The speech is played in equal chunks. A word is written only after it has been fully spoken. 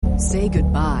Say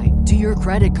goodbye to your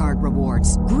credit card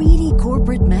rewards. Greedy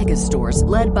corporate mega stores,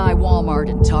 led by Walmart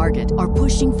and Target, are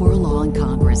pushing for a law in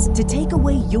Congress to take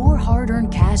away your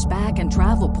hard-earned cash back and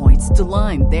travel points to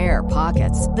line their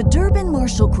pockets. The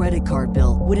Durbin-Marshall credit card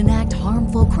bill would enact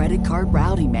harmful credit card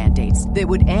routing mandates that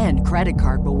would end credit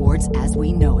card rewards as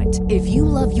we know it. If you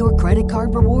love your credit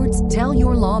card rewards, tell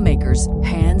your lawmakers,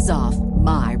 hands off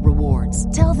my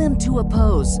rewards. Tell them to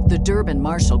oppose the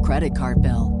Durbin-Marshall credit card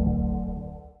bill.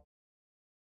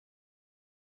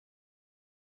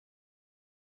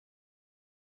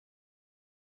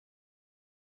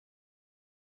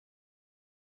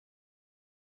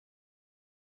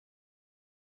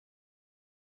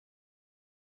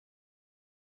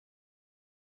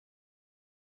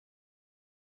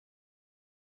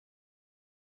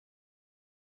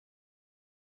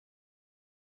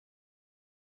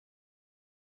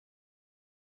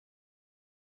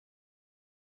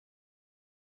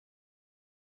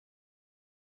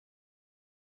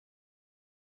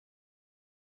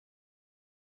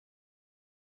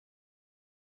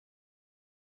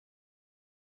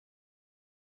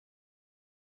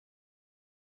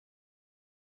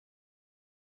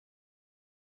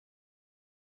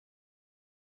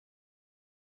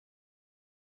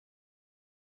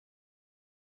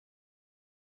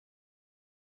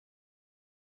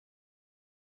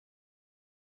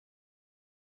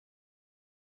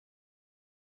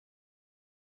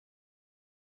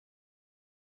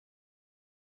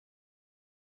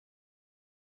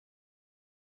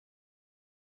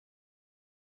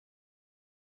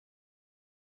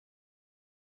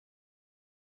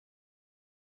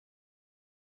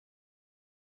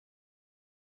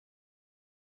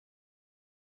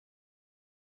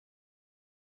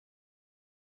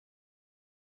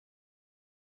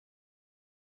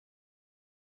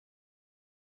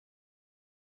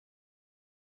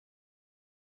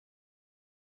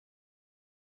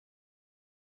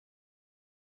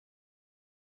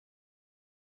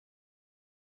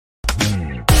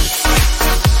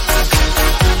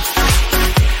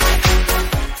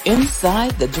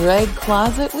 Inside the Drag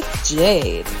Closet with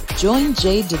Jade. Join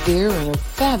Jade DeVere and her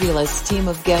fabulous team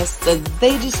of guests as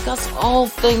they discuss all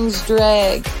things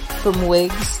drag, from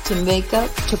wigs to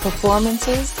makeup to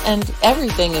performances and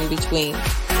everything in between.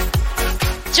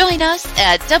 Join us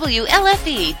at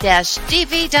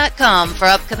WLFE-DV.com for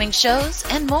upcoming shows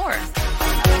and more.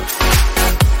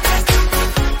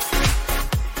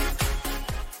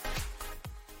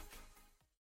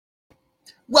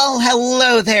 Well,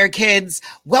 hello there, kids.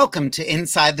 Welcome to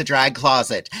Inside the Drag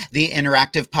Closet, the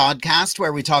interactive podcast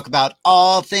where we talk about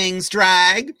all things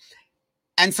drag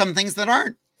and some things that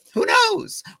aren't. Who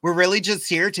knows? We're really just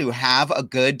here to have a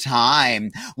good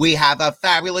time. We have a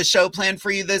fabulous show planned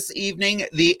for you this evening.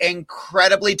 The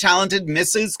incredibly talented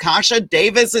Mrs. Kasha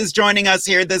Davis is joining us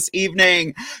here this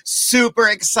evening. Super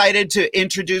excited to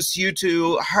introduce you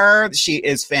to her. She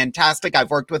is fantastic.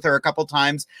 I've worked with her a couple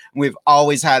times. We've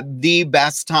always had the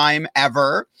best time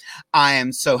ever. I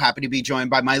am so happy to be joined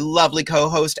by my lovely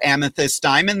co-host Amethyst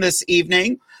Diamond this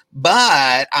evening.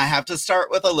 But I have to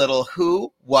start with a little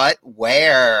who, what,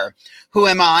 where. Who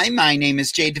am I? My name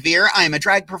is Jade DeVere. I am a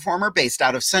drag performer based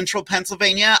out of Central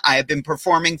Pennsylvania. I have been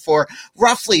performing for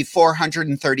roughly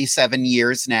 437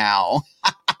 years now.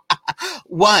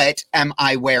 What am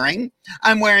I wearing?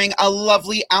 I'm wearing a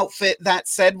lovely outfit that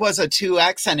said was a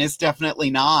 2X and is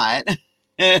definitely not.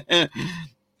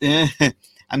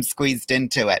 I'm squeezed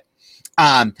into it.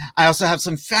 I also have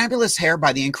some fabulous hair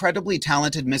by the incredibly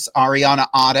talented Miss Ariana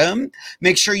Autumn.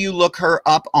 Make sure you look her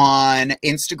up on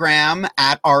Instagram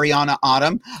at Ariana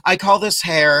Autumn. I call this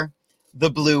hair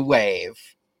the blue wave.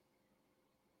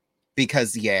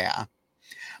 Because, yeah.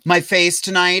 My face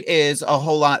tonight is a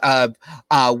whole lot of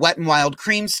Wet n Wild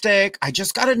Cream Stick. I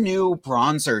just got a new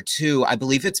bronzer, too. I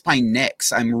believe it's by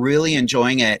NYX. I'm really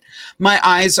enjoying it. My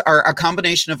eyes are a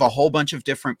combination of a whole bunch of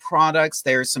different products.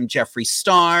 There's some Jeffree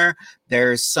Star.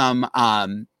 There's some,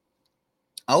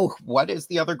 what is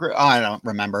the other group? Oh, I don't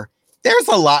remember. There's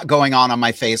a lot going on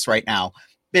my face right now.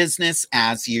 Business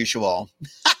as usual.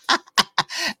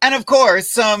 And, of course,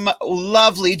 some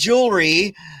lovely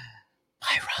jewelry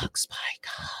by Rocks by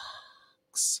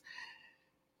Cox.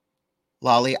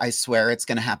 Lolly, I swear it's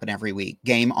going to happen every week.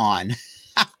 Game on.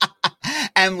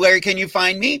 And where can you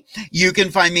find me? You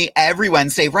can find me every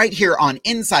Wednesday right here on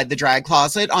Inside the Drag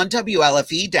Closet on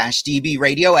WLFE-DB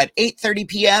Radio at 8:30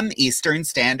 p.m. Eastern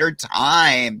Standard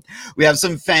Time. We have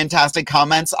some fantastic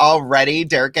comments already.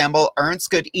 Derek Gamble Ernst,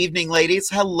 good evening, ladies.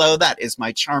 Hello, that is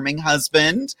my charming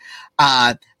husband.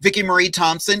 Vicky Marie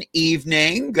Thompson,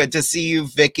 evening. Good to see you,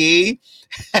 Vicky.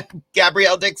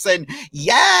 Gabrielle Dixon,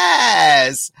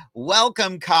 yes.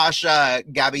 Welcome, Kasha.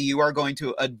 Gabby, you are going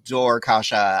to adore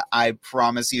Kasha. I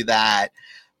promise you that.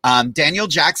 Daniel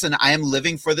Jackson, I am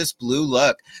living for this blue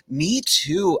look. Me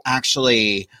too,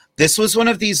 actually. This was one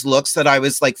of these looks that I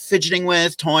was like fidgeting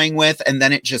with, toying with, and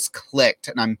then it just clicked.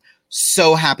 And I'm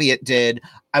so happy it did.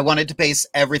 I wanted to base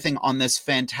everything on this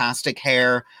fantastic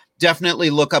hair. Definitely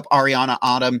look up Ariana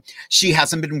Autumn. She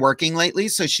hasn't been working lately,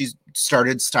 so she's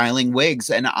started styling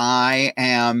wigs. And I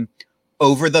am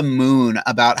over the moon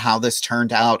about how this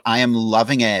turned out. I am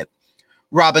loving it.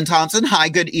 Robin Thompson, hi,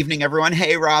 good evening, everyone.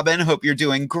 Hey, Robin, hope you're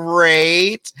doing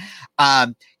great.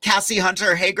 Cassie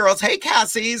Hunter, hey, girls. Hey,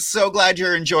 Cassie, so glad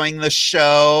you're enjoying the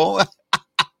show.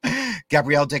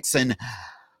 Gabrielle Dixon,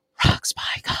 rocks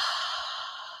by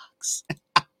Cox.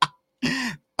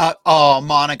 Oh,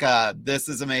 Monica, this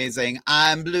is amazing.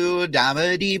 I'm blue,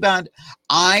 da-ba-dee-ba.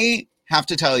 I have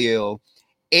to tell you,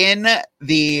 in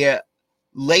the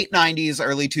late 90s,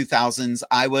 early 2000s,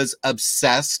 I was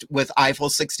obsessed with Eiffel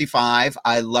 65.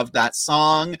 I loved that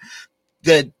song.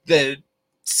 The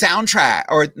soundtrack,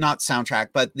 or not soundtrack,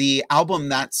 but the album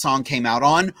that song came out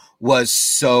on was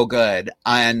so good.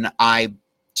 And I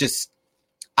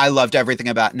loved everything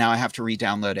about it. Now I have to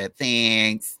re-download it.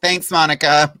 Thanks,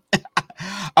 Monica.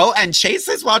 Oh, and Chase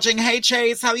is watching. Hey,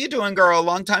 Chase, how you doing, girl?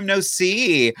 Long time no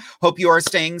see. Hope you are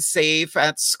staying safe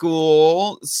at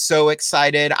school. So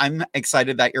excited. I'm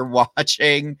excited that you're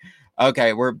watching.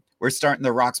 Okay, we're starting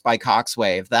the Rocks by Cox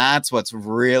wave. That's what's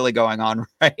really going on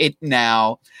right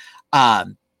now.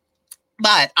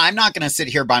 But I'm not going to sit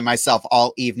here by myself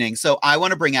all evening. So I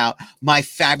want to bring out my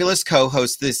fabulous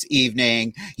co-host this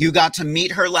evening. You got to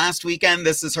meet her last weekend.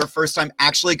 This is her first time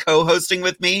actually co-hosting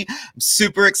with me. I'm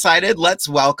super excited. Let's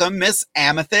welcome Miss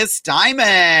Amethyst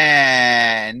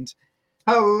Diamond.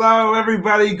 Hello,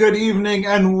 everybody. Good evening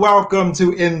and welcome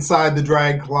to Inside the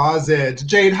Drag Closet.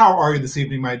 Jade, how are you this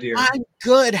evening, my dear? I'm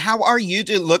good. How are you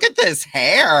doing? Look at this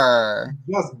hair.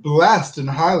 Just blessed and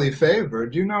highly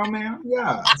favored. You know, man?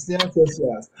 Yes. A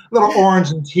little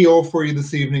orange and teal for you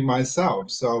this evening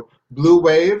myself. So, Blue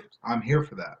Wave, I'm here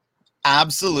for that.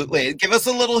 Absolutely. Give us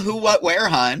a little who, what, where,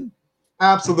 hun.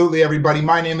 Absolutely, everybody.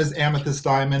 My name is Amethyst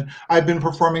Diamond. I've been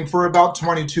performing for about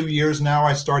 22 years now.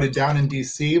 I started down in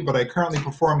D.C., but I currently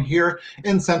perform here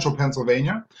in central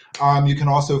Pennsylvania. You can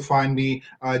also find me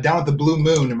down at the Blue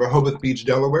Moon in Rehoboth Beach,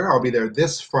 Delaware. I'll be there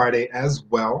this Friday as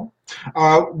well.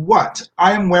 What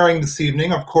I am wearing this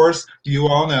evening, of course, you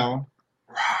all know,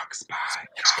 Rocks by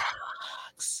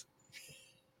Cox.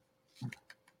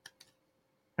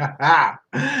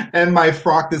 And my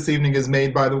frock this evening is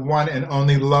made by the one and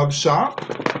only Love Shop.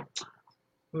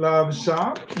 Love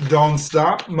Shop, don't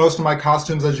stop. Most of my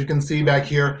costumes, as you can see back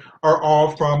here, are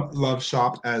all from Love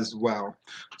Shop as well.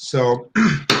 So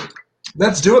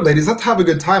let's do it, ladies. Let's have a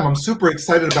good time. I'm super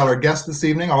excited about our guest this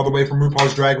evening, all the way from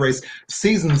RuPaul's Drag Race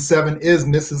Season 7 is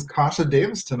Mrs. Kasha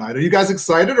Davis tonight. Are you guys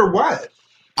excited or what?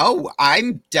 Oh,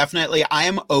 I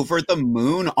am over the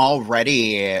moon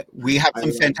already. We have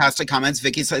some fantastic comments.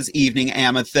 Vicky says, evening,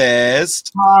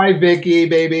 Amethyst. Hi, Vicky,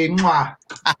 baby. Mwah.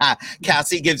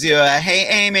 Cassie gives you a, hey,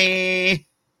 Amy.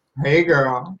 Hey,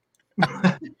 girl.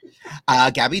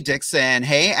 Gabby Dixon,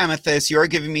 hey, Amethyst, you're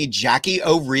giving me Jackie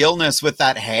O-realness with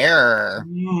that hair.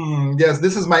 Yes,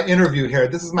 this is my interview hair.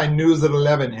 This is my News at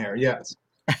 11 hair, yes.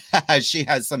 She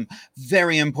has some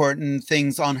very important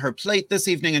things on her plate this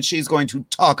evening, and she's going to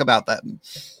talk about them.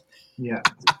 Yeah.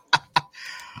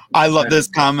 I love this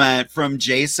comment from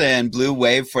Jason, Blue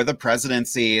Wave for the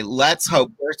presidency. Let's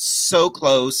hope. We're so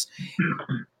close.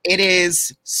 It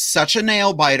is such a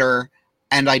nail biter,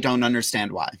 and I don't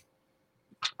understand why.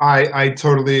 I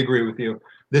totally agree with you.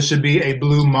 This should be a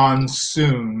blue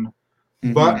monsoon,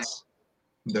 but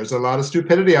there's a lot of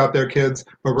stupidity out there, kids,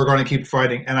 but we're going to keep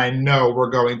fighting, and I know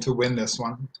we're going to win this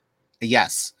one.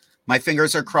 Yes. My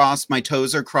fingers are crossed. My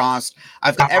toes are crossed.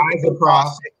 I've got everything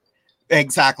crossed.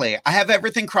 Exactly. I have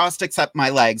everything crossed except my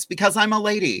legs because I'm a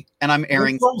lady, and I'm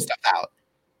airing some stuff out.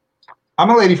 I'm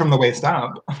a lady from the waist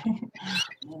up.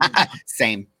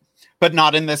 Same. But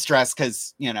not in this dress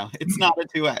because, you know, it's not a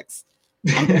 2X.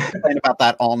 I'm going to complain about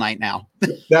that all night now.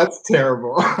 That's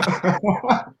terrible.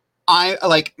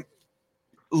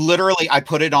 Literally, I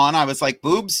put it on. I was like,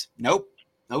 boobs? Nope,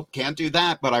 can't do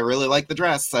that. But I really like the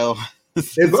dress, so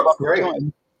it looks great.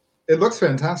 It looks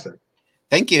fantastic.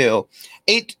 Thank you.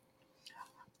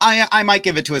 I might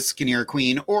give it to a skinnier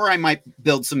queen, or I might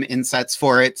build some insets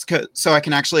for it so I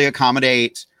can actually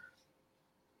accommodate.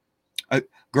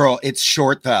 Girl, it's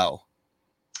short though.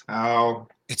 Oh,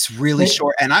 it's really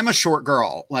short, and I'm a short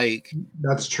girl. Like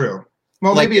that's true.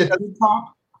 Well, Like- maybe a tube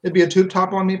top. It'd be a tube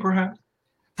top on me, perhaps.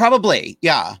 Probably,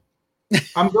 yeah.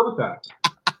 I'm good with that.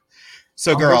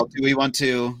 So, I'm girl, good. do we want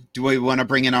to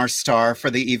bring in our star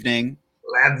for the evening?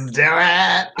 Let's do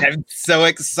it. I'm so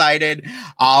excited.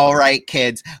 All right,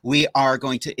 kids, we are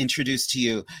going to introduce to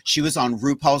you. She was on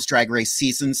RuPaul's Drag Race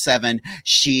season 7.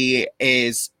 She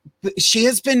has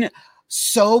been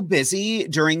so busy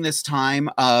during this time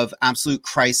of absolute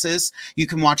crisis. You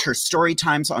can watch her story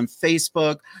times on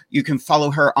Facebook. You can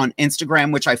follow her on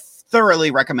Instagram, which I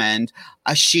thoroughly recommend.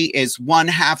 She is one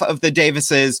half of the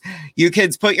Davises. You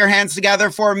kids, put your hands together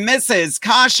for Mrs.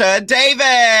 Kasha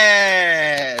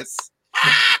Davis.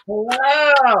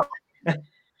 Hello.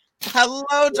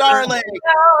 Hello, darling.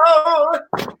 Hello.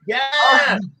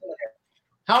 Yeah.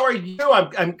 How are you?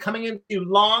 I'm coming into you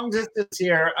long distance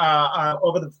here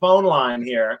over the phone line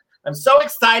here. I'm so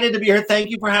excited to be here. Thank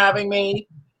you for having me.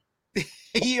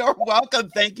 You're welcome.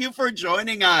 Thank you for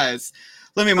joining us.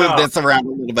 Let me move this around a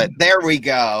little bit. There we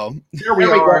go. Here we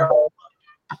There we are. go.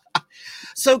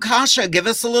 So, Kasha, give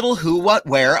us a little who, what,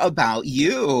 where about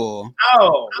you.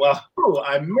 Oh, well,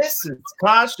 I'm Mrs.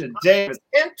 Kasha Davis,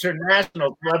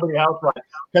 international celebrity housewife,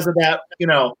 because of that,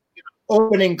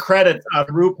 opening credits on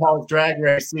RuPaul's Drag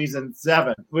Race season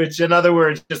 7, which in other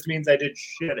words just means I did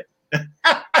shit it.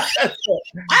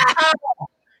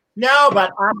 No,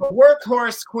 but I'm a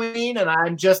workhorse queen, and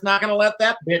I'm just not going to let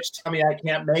that bitch tell me I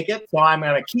can't make it. So I'm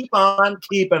going to keep on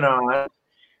keeping on.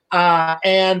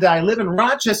 And I live in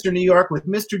Rochester, New York with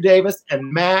Mr. Davis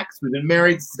and Max. We've been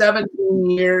married 17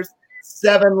 years,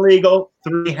 7 legal,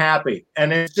 3 happy.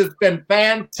 And it's just been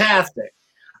fantastic.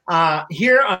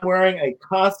 Here I'm wearing a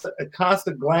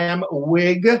Costa Glam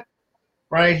wig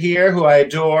right here, who I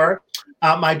adore.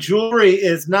 My jewelry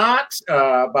is not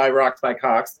by Rocks by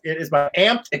Cox. It is by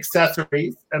Amped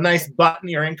Accessories, a nice button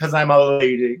earring because I'm a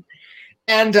lady.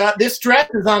 And this dress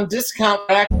is on discount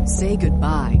back. Say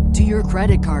goodbye to your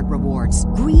credit card rewards.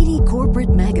 Greedy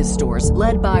corporate mega stores,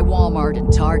 led by Walmart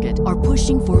and Target, are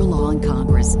pushing for a law in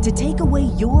Congress to take away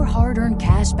your hard-earned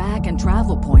cash back and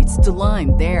travel points to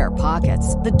line their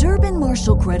pockets. The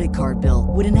Durbin-Marshall credit card bill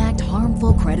would enact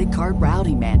harmful credit card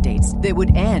routing mandates that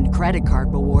would end credit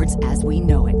card rewards as we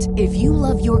know it. If you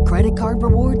love your credit card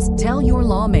rewards, tell your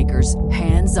lawmakers,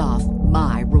 hands off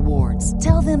my rewards.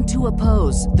 Tell them to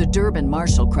oppose the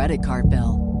Durbin-Marshall credit card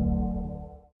bill.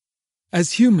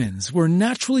 As humans, we're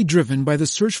naturally driven by the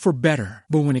search for better.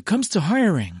 But when it comes to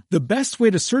hiring, the best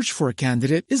way to search for a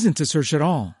candidate isn't to search at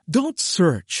all. Don't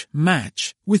search,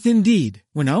 match with Indeed.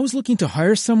 When I was looking to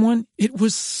hire someone, it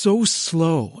was so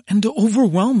slow and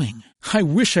overwhelming. I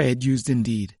wish I had used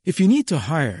Indeed. If you need to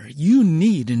hire, you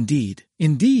need Indeed.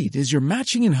 Indeed is your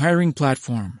matching and hiring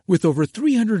platform with over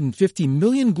 350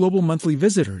 million global monthly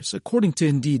visitors, according to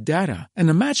Indeed data, and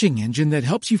a matching engine that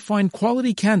helps you find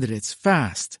quality candidates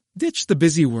fast. Ditch the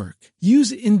busy work.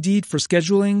 Use Indeed for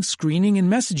scheduling, screening,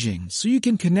 and messaging so you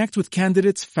can connect with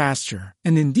candidates faster.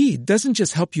 And Indeed doesn't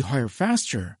just help you hire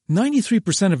faster.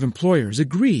 93% of employers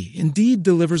agree Indeed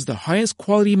delivers the highest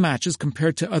quality matches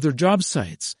compared to other job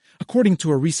sites, according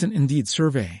to a recent Indeed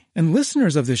survey. And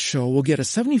listeners of this show will get a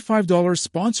 $75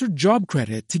 sponsored job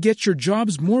credit to get your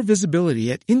jobs more visibility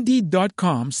at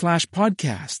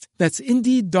Indeed.com/podcast. That's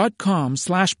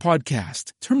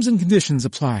Indeed.com/podcast. Terms and conditions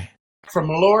apply. From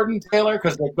Lord & Taylor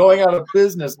because they're going out of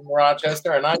business in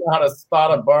Rochester, and I know how to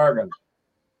spot a bargain.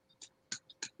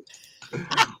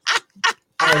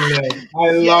 I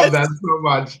love that so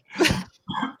much.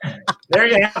 There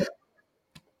you have it.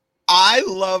 I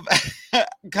love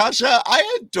Kasha.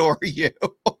 I adore you.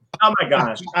 Oh my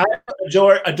gosh. I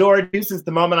adored you since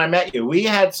the moment I met you. We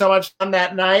had so much fun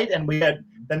that night, and we had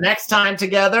the next time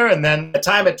together, and then the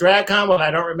time at DragCon when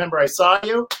I don't remember I saw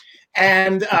you.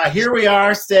 And here we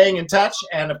are staying in touch.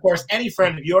 And of course, any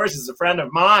friend of yours is a friend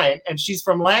of mine. And she's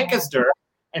from Lancaster.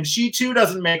 And she too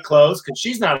doesn't make clothes because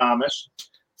she's not Amish.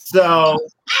 So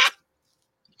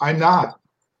I'm not.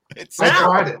 I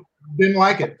tried it. Didn't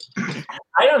like it.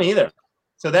 I don't either.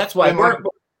 So that's why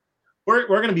we're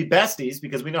going to be besties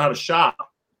because we know how to shop.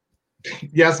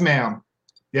 Yes, ma'am.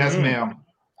 Yes, ma'am.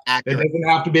 Accurate. It doesn't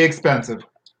have to be expensive.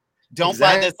 Don't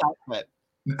buy this outfit.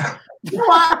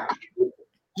 What?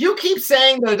 You keep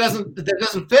saying that it doesn't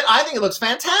fit. I think it looks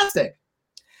fantastic.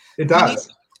 It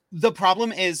does. The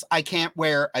problem is I can't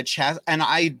wear a chest, and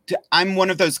I'm one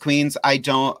of those queens. I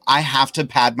have to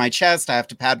pad my chest. I have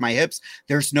to pad my hips.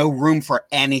 There's no room for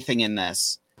anything in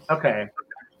this. Okay.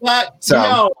 But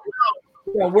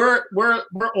we're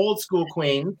old school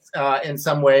queens in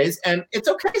some ways, and it's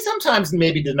okay sometimes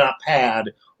maybe to not pad,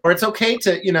 or it's okay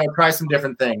to try some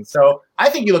different things. So I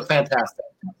think you look fantastic.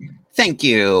 Thank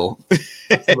you.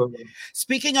 Absolutely.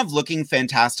 Speaking of looking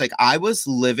fantastic, I was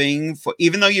living for,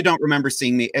 even though you don't remember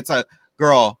seeing me, it's a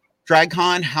girl,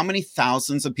 DragCon, how many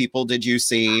thousands of people did you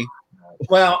see?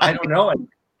 Well, I don't know.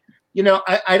 You know,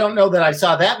 I don't know that I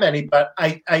saw that many, but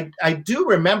I do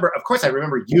remember, of course I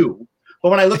remember you, but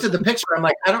when I looked at the picture, I'm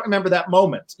like, I don't remember that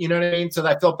moment. You know what I mean? So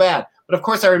I felt bad. But of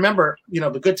course I remember, you know,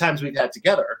 the good times we've had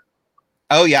together.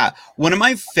 Oh yeah. One of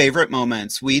my favorite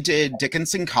moments, we did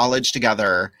Dickinson College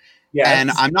together. Yes.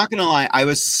 And I'm not going to lie, I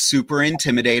was super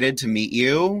intimidated to meet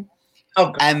you.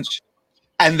 Oh, gosh.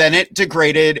 And then it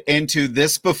degraded into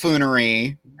this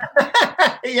buffoonery.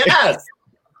 Yes.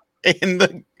 in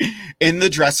the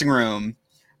dressing room.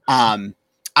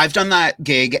 I've done that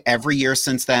gig every year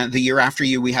since then. The year after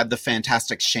you, we had the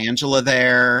fantastic Shangela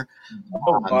there.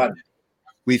 Oh, God.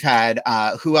 We've had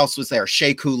who else was there?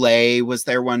 Shea Coulee was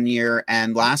there one year,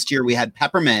 and last year we had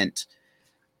Peppermint.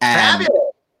 And fabulous.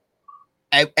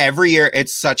 Every year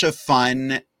it's such a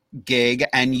fun gig,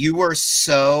 and you were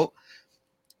so.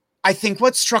 I think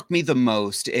what struck me the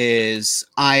most is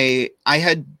I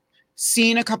had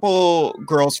seen a couple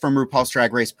girls from RuPaul's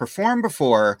Drag Race perform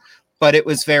before, but it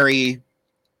was very,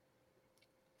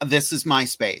 this is my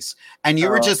space. And you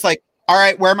were just like, all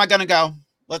right, where am I going to go?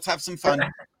 Let's have some fun.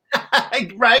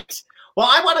 Right. Well,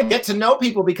 I want to get to know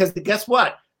people because guess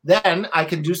what? Then I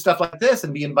can do stuff like this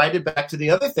and be invited back to the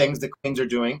other things that queens are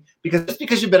doing. Because just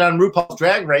because you've been on RuPaul's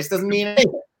Drag Race doesn't mean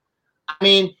anything. I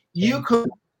mean, you could,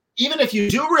 even if you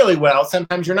do really well,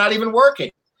 sometimes you're not even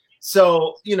working.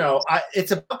 So, you know,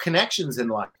 it's about connections in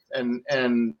life, and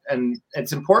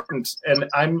it's important. And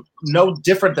I'm no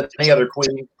different than any other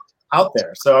queen out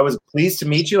there. So I was pleased to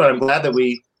meet you, and I'm glad that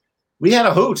we had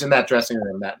a hoot in that dressing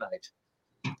room that night.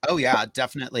 Oh yeah,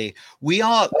 definitely.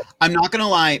 I'm not going to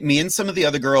lie, me and some of the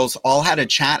other girls all had a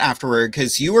chat afterward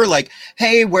because you were like,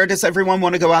 hey, where does everyone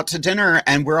want to go out to dinner?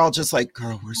 And we're all just like,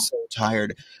 girl, we're so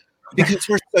tired. Because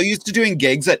we're so used to doing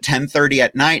gigs at 10:30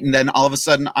 at night. And then all of a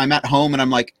sudden I'm at home and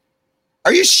I'm like,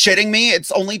 are you shitting me?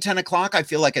 It's only 10 o'clock. I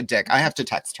feel like a dick. I have to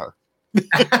text her.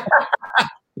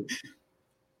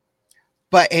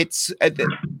 But it's,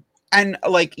 and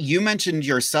like you mentioned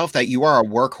yourself that you are a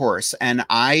workhorse, and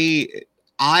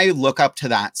I look up to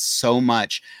that so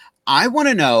much. I want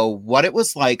to know what it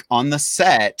was like on the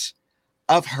set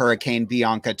of Hurricane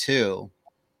Bianca 2.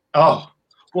 Oh,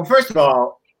 well, first of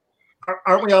all,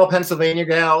 aren't we all Pennsylvania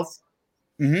gals?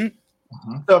 Mm-hmm.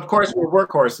 So, of course, we're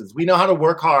workhorses. We know how to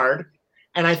work hard.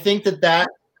 And I think that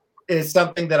is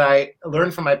something that I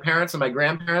learned from my parents and my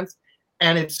grandparents,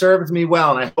 and it serves me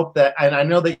well. And I hope that, and I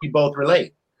know that you both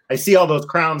relate. I see all those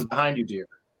crowns behind you, dear.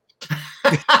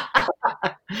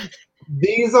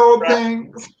 These old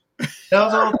things.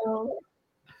 Those old things.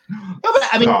 No, but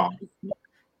I mean,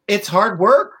 it's hard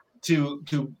work to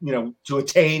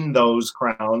attain those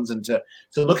crowns and to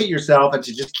look at yourself and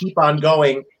to just keep on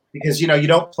going because, you know, you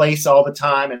don't place all the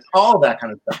time and all that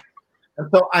kind of stuff. And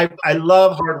so I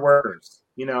love hard workers,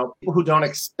 you know, people who don't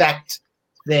expect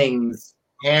things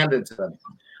handed to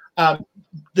them.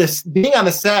 This being on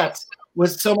the set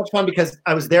was so much fun because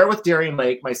I was there with Darian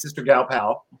Lake, my sister gal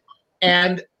pal,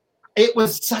 and it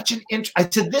was such an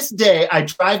to this day, I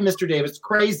drive Mr. Davis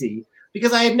crazy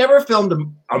because I had never filmed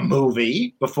a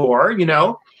movie before, you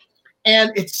know,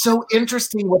 and it's so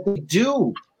interesting what they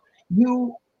do.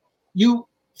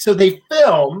 So they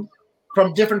film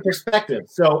from different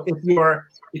perspectives. So if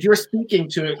you're speaking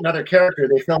to another character,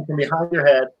 they film from behind your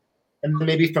head, and then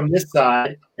maybe from this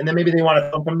side, and then maybe they want to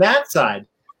film from that side.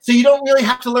 So you don't really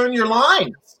have to learn your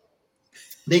lines.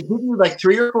 They give you like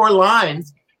 3 or 4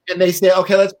 lines, and they say,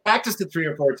 okay, let's practice it 3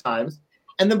 or 4 times.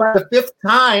 And then by the 5th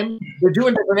time, you're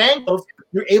doing different angles.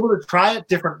 You're able to try it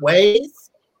different ways.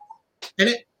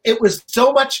 And it was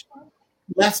so much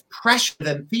less pressure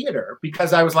than theater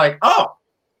because I was like, oh,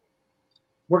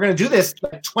 we're going to do this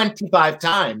like 25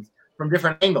 times from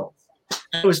different angles.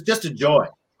 And it was just a joy.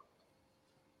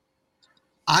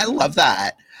 I love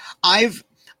that. I've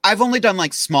only done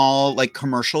like small like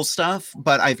commercial stuff,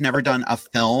 but I've never done a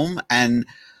film, and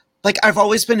like I've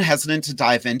always been hesitant to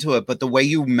dive into it, but the way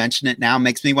you mention it now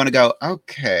makes me want to go,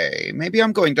 okay, maybe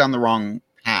I'm going down the wrong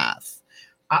path.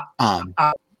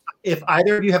 If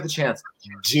either of you have the chance,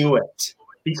 do it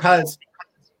because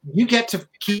you get to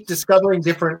keep discovering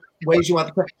different ways you want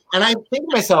to play. And I think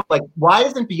to myself, like, why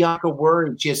isn't Bianca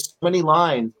worried? She has so many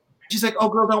lines. She's like, oh,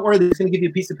 girl, don't worry. They're just going to give you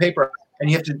a piece of paper, and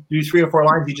you have to do 3 or 4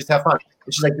 lines. You just have fun.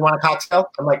 And she's like, you want a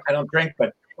cocktail? I'm like, I don't drink,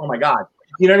 but oh, my God.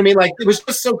 You know what I mean? Like, it was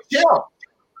just so chill.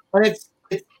 But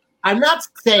I'm not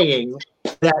saying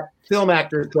that film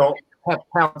actors don't have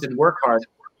talent and work hard. It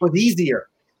was easier.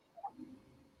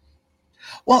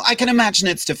 Well, I can imagine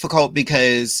it's difficult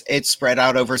because it's spread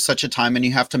out over such a time and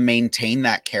you have to maintain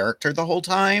that character the whole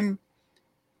time.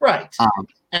 Right.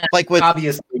 Like with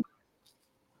Obviously.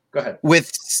 Go ahead. with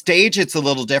stage, it's a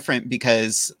little different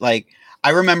because, like, I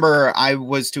remember I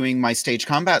was doing my stage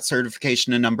combat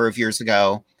certification a number of years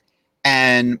ago,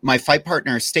 and my fight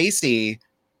partner, Stacy,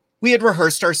 we had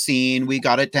rehearsed our scene. We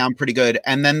got it down pretty good.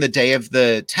 And then the day of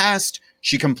the test,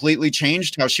 she completely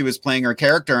changed how she was playing her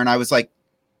character. And I was like,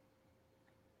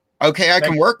 okay, I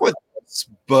can work with this,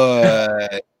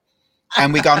 but...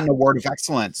 And we got an award of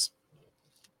excellence.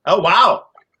 Oh, wow.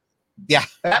 Yeah.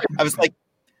 I was like,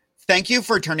 thank you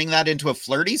for turning that into a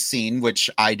flirty scene, which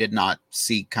I did not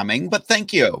see coming, but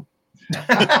thank you.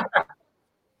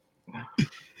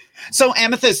 So,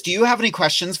 Amethyst, do you have any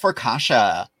questions for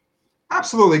Kasha?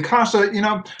 Absolutely.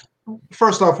 Kasha,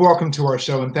 first off, welcome to our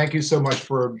show, and thank you so much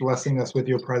for blessing us with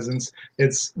your presence.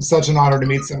 It's such an honor to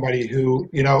meet somebody who,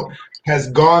 has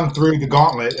gone through the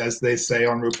gauntlet, as they say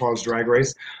on RuPaul's Drag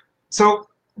Race. So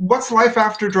what's life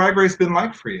after Drag Race been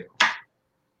like for you?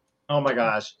 Oh, my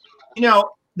gosh.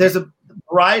 There's a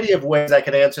variety of ways I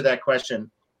could answer that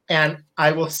question, and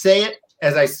I will say it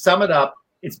as I sum it up.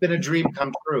 It's been a dream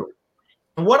come true.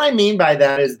 And what I mean by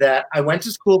that is that I went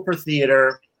to school for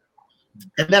theater,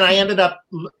 and then I ended up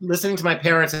listening to my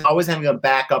parents and always having a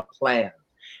backup plan. And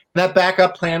that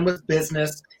backup plan was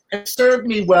business. It served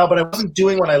me well, but I wasn't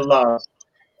doing what I loved.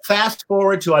 Fast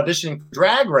forward to auditioning for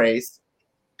Drag Race.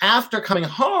 After coming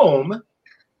home,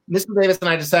 Mr. Davis and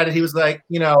I decided, he was like,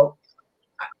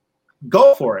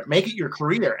 go for it. Make it your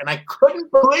career. And I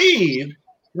couldn't believe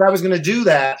that I was going to do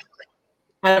that.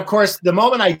 And, of course, the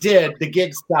moment I did, the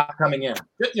gigs stopped coming in.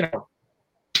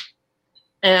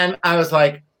 And I was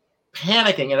like,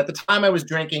 panicking, and at the time I was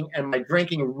drinking, and my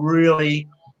drinking really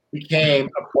became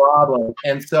a problem.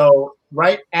 And so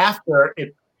right after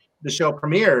the show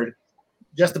premiered,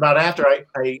 just about after,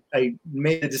 I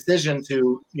made the decision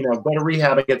to go to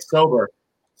rehab and get sober.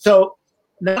 So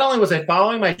not only was I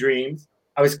following my dreams,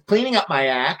 I was cleaning up my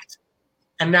act,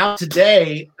 and now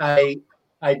today I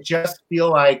just feel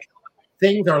like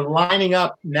things are lining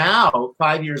up now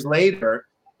 5 years later,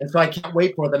 and so I can't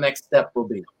wait for what the next step will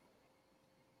be.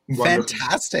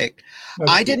 Fantastic.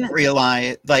 I didn't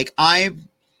realize, I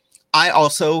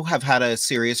also have had a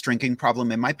serious drinking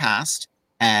problem in my past,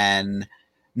 and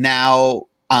now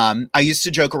I used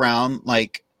to joke around,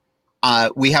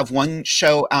 we have one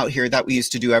show out here that we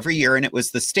used to do every year, and it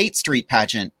was the State Street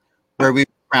pageant, where we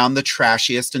found the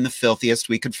trashiest and the filthiest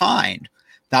we could find.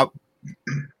 That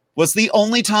was the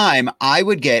only time I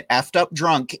would get effed up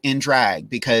drunk in drag,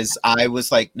 because I was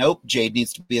like, nope, Jade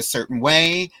needs to be a certain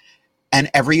way. And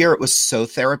every year it was so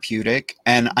therapeutic,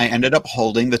 and I ended up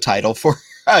holding the title for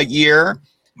a year.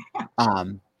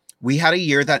 We had a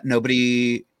year that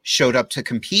nobody showed up to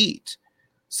compete.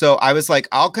 So I was like,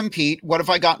 I'll compete. What have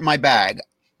I got in my bag?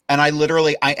 And I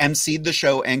emceed the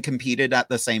show and competed at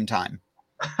the same time.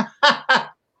 Oh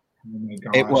my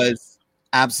God. It was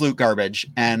absolute garbage,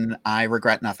 and I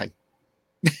regret nothing.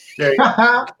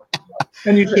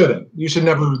 And you shouldn't. You should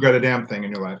never regret a damn thing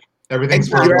in your life. Everything's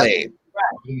exactly.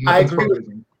 I agree with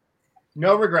you.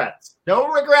 No regrets. No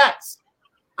regrets.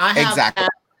 I've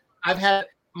had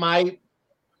my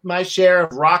share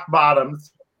of rock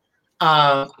bottoms,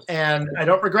 and I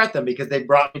don't regret them because they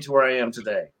brought me to where I am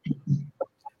today.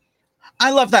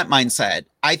 I love that mindset.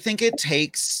 I think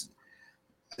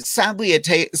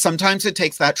sometimes it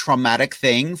takes that traumatic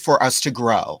thing for us to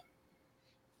grow.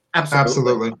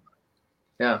 Absolutely.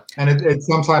 Yeah. And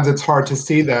sometimes it's hard to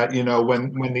see that,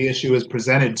 when the issue is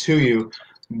presented to you,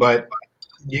 but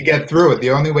you get through it. The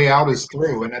only way out is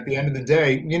through. And at the end of the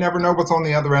day, you never know what's on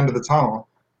the other end of the tunnel.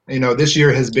 This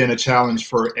year has been a challenge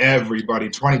for everybody.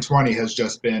 2020 has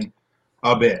just been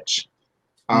a bitch.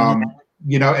 And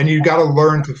you got to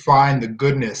learn to find the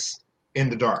goodness in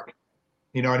the dark,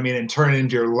 and turn it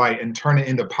into your light and turn it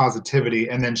into positivity,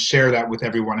 and then share that with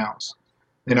everyone else.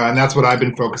 And that's what I've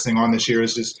been focusing on this year,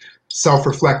 is just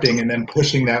self-reflecting and then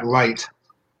pushing that light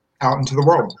out into the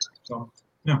world. So,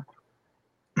 yeah.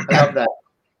 I love that.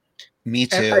 Me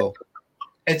too.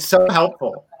 It's so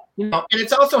helpful. And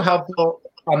it's also helpful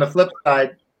on the flip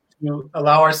side to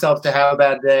allow ourselves to have a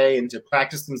bad day and to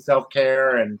practice some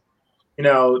self-care and,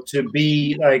 to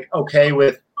be okay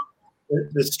with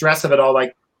the stress of it all.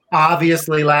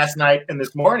 Obviously last night and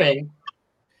this morning,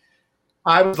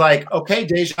 I was like, okay,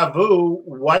 deja vu,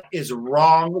 what is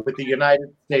wrong with the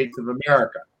United States of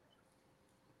America?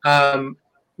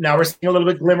 Now we're seeing a little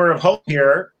bit glimmer of hope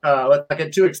here. Let's not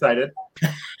get too excited.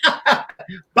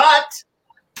 But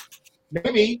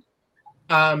maybe,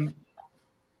 not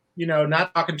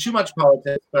talking too much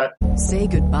politics, but... Say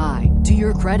goodbye to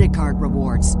your credit card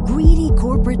rewards. Greedy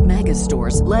corporate mega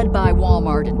stores, led by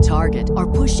Walmart and Target, are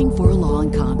pushing for a law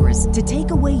in Congress to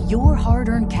take away your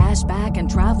hard-earned cash back and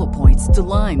travel points to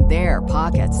line their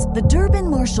pockets. The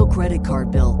Durbin-Marshall credit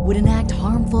card bill would enact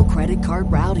harmful credit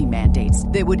card routing mandates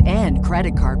that would end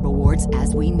credit card rewards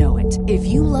as we know it. If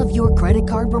you love your credit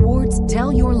card rewards,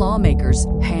 tell your lawmakers,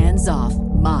 hands off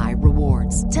my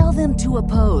rewards. Tell them to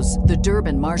oppose the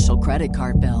Durbin-Marshall credit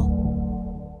card bill.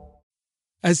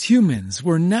 As humans,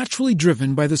 we're naturally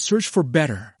driven by the search for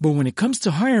better. But when it comes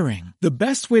to hiring, the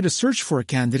best way to search for a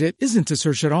candidate isn't to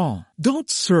search at all. Don't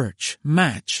search,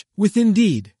 match with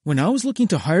Indeed. When I was looking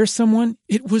to hire someone,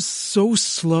 it was so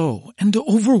slow and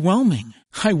overwhelming.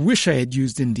 I wish I had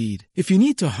used Indeed. If you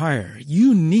need to hire,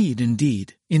 you need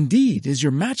Indeed. Indeed is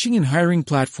your matching and hiring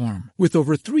platform with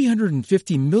over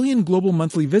 350 million global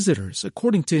monthly visitors,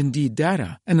 according to Indeed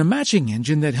data, and a matching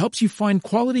engine that helps you find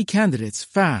quality candidates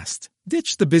fast.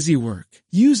 Ditch the busy work.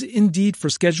 Use Indeed for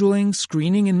scheduling,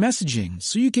 screening, and messaging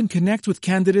so you can connect with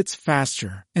candidates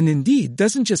faster. And Indeed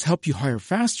doesn't just help you hire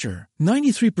faster.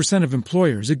 93% of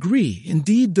employers agree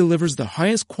Indeed delivers the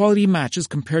highest quality matches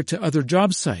compared to other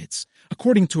job sites,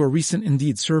 according to a recent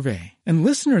Indeed survey. And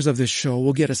listeners of this show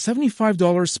will get a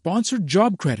 $75 sponsored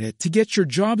job credit to get your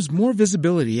jobs more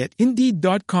visibility at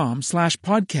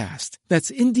Indeed.com/podcast. That's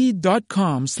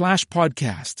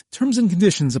Indeed.com/podcast. Terms and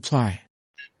conditions apply.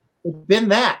 It's been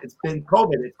that. It's been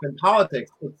COVID. It's been politics.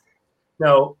 It's,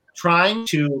 trying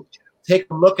to take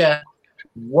a look at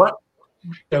look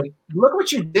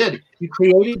what you did. You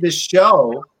created this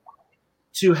show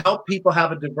to help people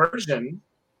have a diversion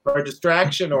or a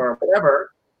distraction or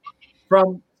whatever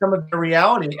from some of the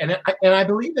reality. And I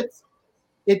believe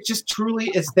it just truly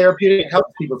is therapeutic. It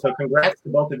helps people. So congrats to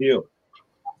both of you.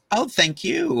 Oh, thank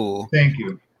you. Thank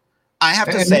you. I have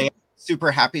to say,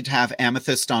 super happy to have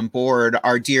Amethyst on board.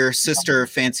 Our dear sister,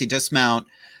 Fancy Dismount,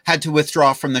 had to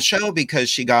withdraw from the show because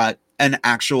she got an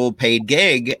actual paid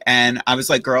gig. And I was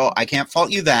like, girl, I can't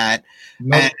fault you that.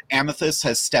 Nope. And Amethyst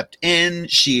has stepped in.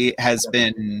 She's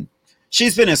been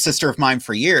a sister of mine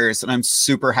for years, and I'm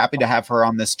super happy to have her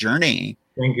on this journey.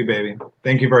 Thank you, baby.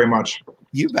 Thank you very much.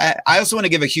 You bet. I also want to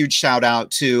give a huge shout out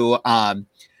to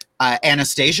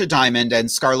Anastasia Diamond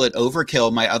and Scarlet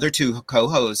Overkill, my other two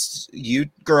co-hosts. You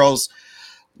girls,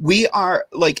 we are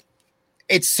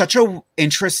it's such a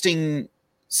interesting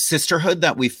sisterhood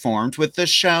that we formed with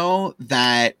this show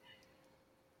that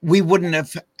we wouldn't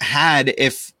have had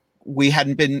if we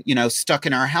hadn't been, stuck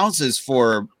in our houses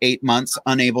for 8 months,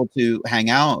 unable to hang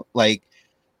out. I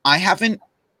haven't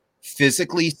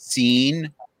physically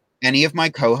seen any of my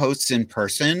co-hosts in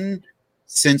person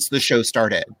since the show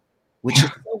started, which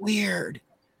is so weird.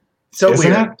 So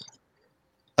isn't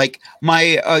weird.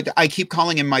 I keep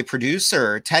calling him my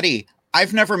producer, Teddy.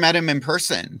 I've never met him in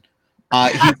person.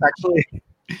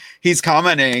 He's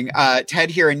commenting,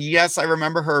 Ted here. And yes, I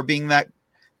remember her being that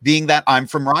I'm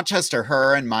from Rochester,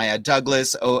 her and Maya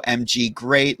Douglas, OMG,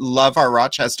 great. Love our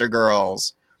Rochester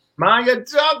girls. Maya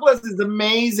Douglas is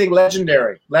amazing.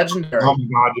 Legendary. Oh my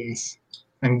God, yes.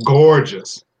 And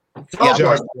gorgeous.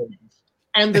 Gorgeous.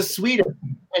 And the sweetest.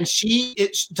 And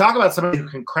talk about somebody who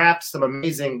can craft some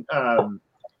amazing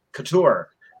couture.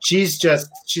 She's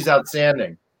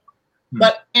outstanding.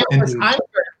 But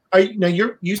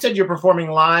you said you're performing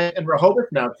live in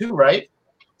Rehoboth now too, right?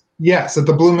 Yes, at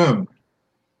the Blue Moon.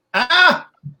 Yeah,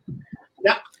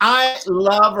 I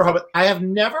love Rehoboth. I have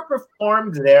never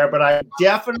performed there, but I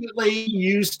definitely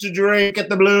used to drink at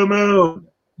the Blue Moon.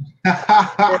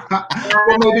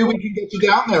 Well, maybe we can get you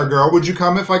down there, girl. Would you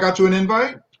come if I got you an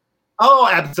invite? Oh,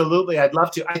 absolutely. I'd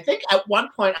love to. I think at one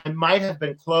point I might have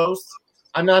been close.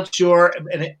 I'm not sure.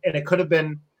 And it could have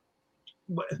been,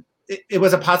 it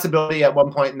was a possibility at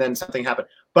one point and then something happened.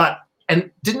 And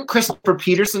didn't Christopher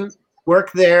Peterson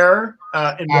work there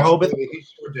in Rehoboth? He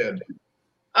sure did.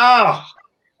 Oh,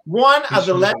 one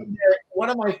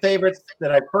of my favorites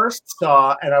that I first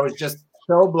saw, and I was just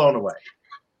so blown away.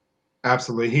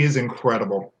 Absolutely. He is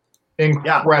incredible.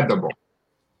 Incredible.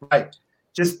 Yeah. Right.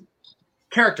 Just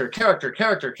character.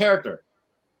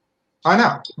 I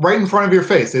know. Right in front of your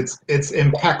face. It's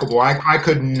impeccable. I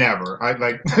could never.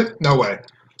 No way.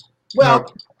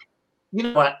 Well, You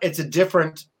know what? It's a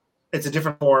different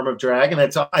form of drag, and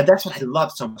that's what I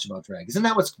love so much about drag. Isn't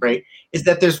that what's great? Is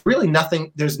that there's really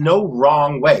nothing, there's no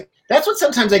wrong way. That's what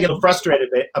sometimes I get frustrated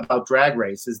about Drag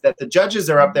Race, is that the judges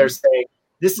are up there saying,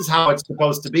 this is how it's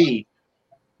supposed to be.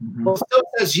 Mm-hmm. Well, so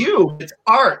says you, it's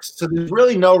art, so there's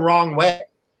really no wrong way.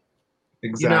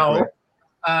 Exactly.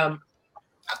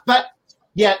 But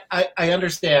yet I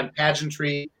understand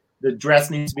pageantry, the dress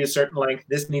needs to be a certain length,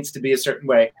 this needs to be a certain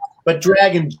way. But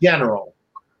drag in general,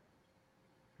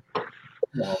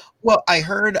 No. Well, I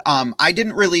heard, I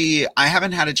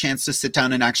haven't had a chance to sit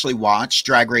down and actually watch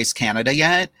Drag Race Canada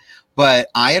yet, but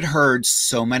I had heard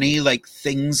so many like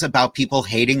things about people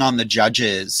hating on the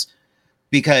judges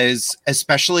because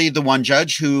especially the one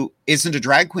judge who isn't a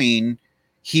drag queen,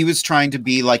 he was trying to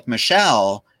be like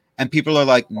Michelle, and people are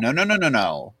like, no, no, no, no,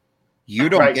 no. You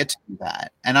don't get to do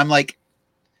that. And I'm like,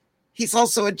 he's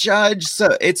also a judge,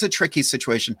 so it's a tricky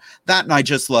situation. That, and I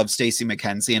just love Stacey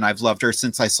McKenzie, and I've loved her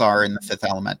since I saw her in The Fifth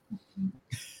Element.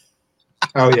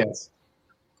 Oh, yes.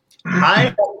 I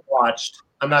haven't watched,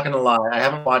 I'm not going to lie, I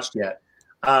haven't watched yet.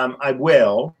 I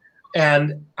will,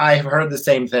 and I've heard the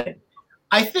same thing.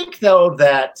 I think, though,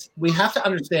 that we have to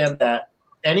understand that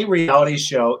any reality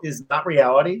show is not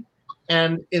reality,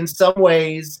 and in some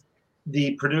ways,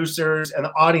 the producers and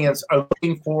the audience are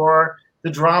looking for the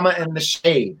drama and the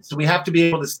shade. So we have to be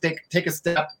able to take a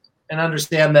step and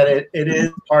understand that it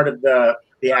is part of the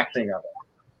acting of it.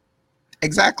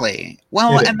 Exactly.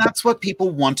 Well, and that's what people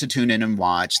want to tune in and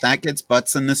watch. That gets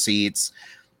butts in the seats.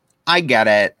 I get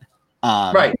it.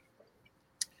 Right.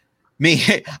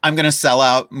 I'm going to sell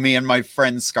out. Me and my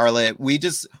friend Scarlett, we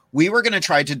were going to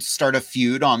try to start a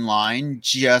feud online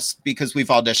just because we've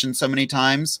auditioned so many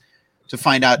times to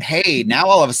find out, hey, now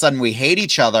all of a sudden we hate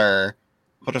each other.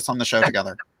 Put us on the show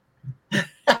together.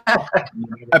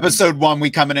 Episode 1,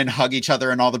 we come in and hug each other,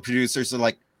 and all the producers are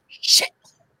like, shit.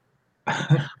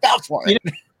 Go for it.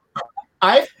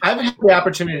 I've had the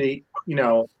opportunity,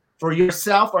 for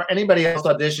yourself or anybody else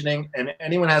auditioning, and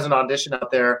anyone has an audition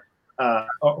out there,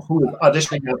 who is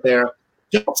auditioning out there,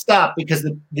 don't stop, because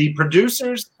the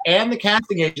producers and the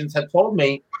casting agents have told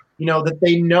me, that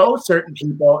they know certain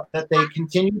people, that they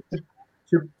continue to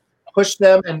push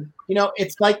them, and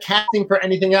it's like casting for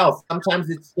anything else. Sometimes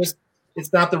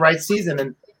it's not the right season,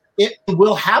 and it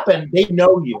will happen. They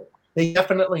know you. They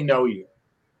definitely know you.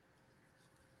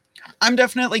 I'm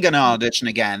definitely going to audition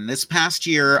again. This past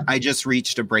year, I just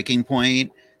reached a breaking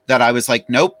point that I was like,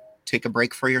 nope, take a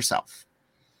break for yourself.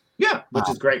 Yeah, which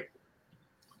is great.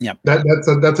 Yep. That's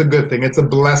a good thing. It's a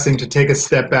blessing to take a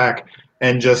step back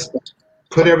and just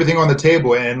put everything on the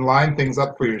table and line things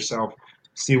up for yourself.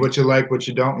 See what you like, what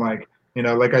you don't like.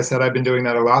 Like I said, I've been doing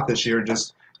that a lot this year.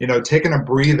 Just, taking a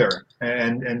breather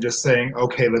and just saying,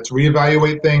 okay, let's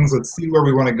reevaluate things. Let's see where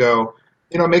we want to go.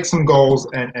 Make some goals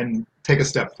and take a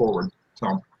step forward.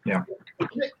 So, yeah.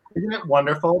 Isn't it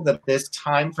wonderful that this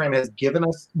time frame has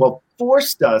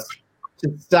forced us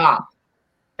to stop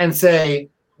and say,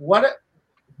 what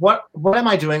am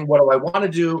I doing? What do I want to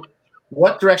do?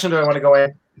 What direction do I want to go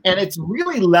in? And it's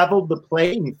really leveled the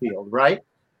playing field, right?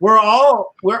 We're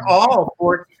all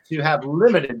forced to have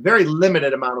very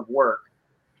limited amount of work.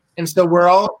 And so we're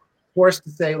all forced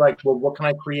to say, like, well, what can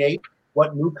I create?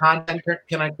 What new content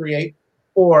can I create?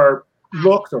 Or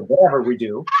looks, or whatever we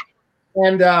do.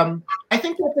 And I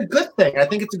think that's a good thing. I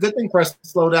think it's a good thing for us to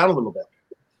slow down a little bit.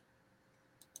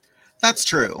 That's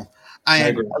true. I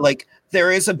agree. Like,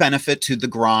 there is a benefit to the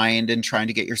grind and trying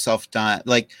to get yourself done.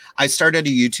 Like, I started a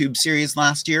YouTube series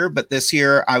last year, but this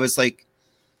year I was like,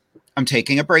 I'm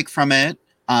taking a break from it.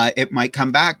 It might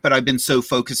come back, but I've been so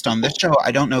focused on this show,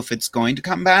 I don't know if it's going to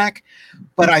come back.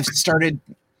 But I've started,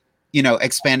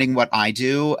 expanding what I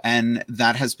do, and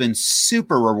that has been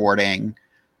super rewarding.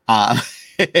 I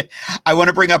want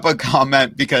to bring up a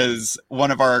comment because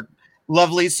one of our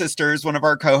lovely sisters, one of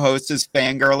our co-hosts, is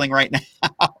fangirling right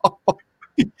now. Oh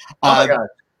my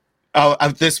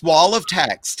God. This wall of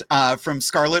text from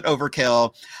Scarlet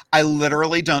Overkill. I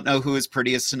literally don't know who is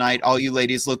prettiest tonight. All you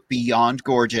ladies look beyond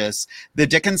gorgeous. The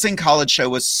Dickinson College show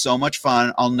was so much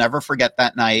fun. I'll never forget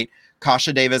that night.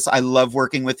 Kasha Davis, I love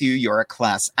working with you. You're a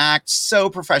class act, so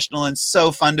professional and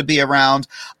so fun to be around.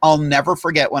 I'll never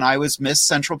forget when I was Miss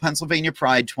Central Pennsylvania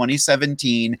Pride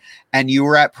 2017 and you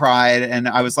were at Pride, and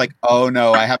I was like, oh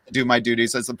no, I have to do my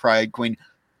duties as the Pride Queen,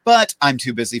 but I'm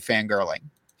too busy fangirling.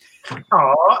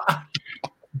 Aw,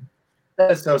 that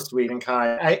is so sweet and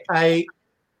kind. I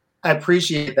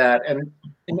appreciate that, and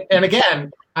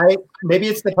again, maybe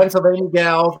it's the Pennsylvania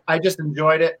gals. I just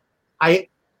enjoyed it.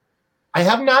 I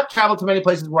have not traveled to many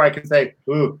places where I can say,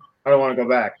 "Ooh, I don't want to go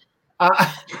back."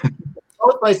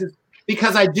 Most places,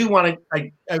 because I do want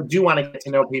to. I do want to get to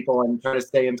know people and try to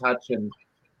stay in touch and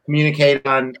communicate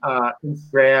on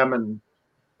Instagram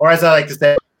or as I like to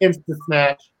say, Insta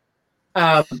Snatch.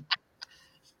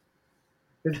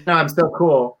 No, I'm so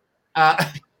cool.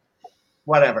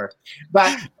 Whatever.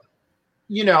 But,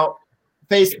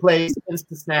 face plays,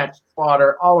 Insta Snatch,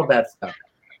 Slaughter, all of that stuff.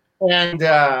 And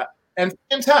stay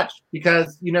in touch,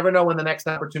 because you never know when the next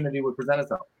opportunity would present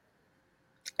itself.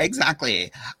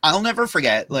 Exactly. I'll never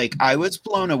forget, like, I was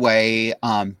blown away.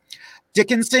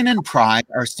 Dickinson and Pride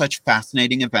are such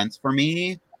fascinating events for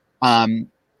me.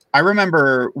 I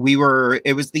remember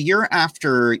it was the year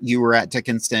after you were at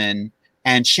Dickinson,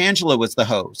 and Shangela was the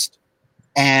host.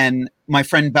 And my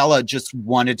friend Bella just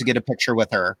wanted to get a picture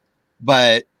with her,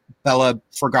 but Bella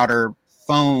forgot her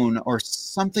phone or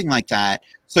something like that.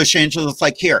 So Shangela's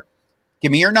like, here,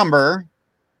 give me your number.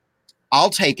 I'll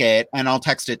take it and I'll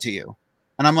text it to you.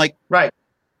 And I'm like, right.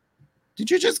 Did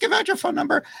you just give out your phone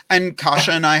number? And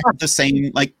Kasha and I have the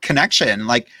same connection.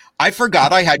 Like, I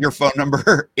forgot I had your phone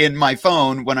number in my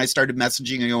phone when I started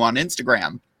messaging you on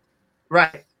Instagram.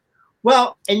 Right.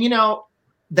 Well, and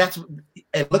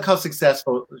look how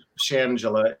successful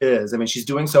Shangela is. I mean, she's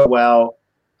doing so well.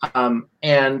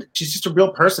 And she's just a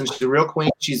real person. She's a real queen.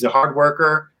 She's a hard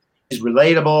worker. She's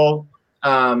relatable.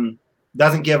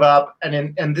 Doesn't give up.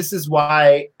 And this is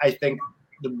why I think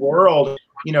the world,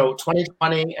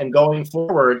 2020 and going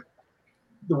forward,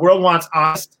 the world wants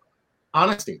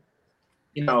honesty.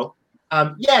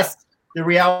 Yes, the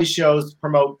reality shows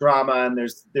promote drama and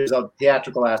there's a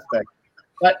theatrical aspect,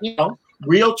 but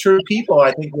real, true people,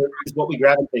 I think, is what we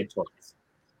gravitate towards.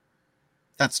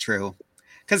 That's true.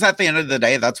 Because at the end of the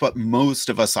day, that's what most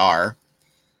of us are.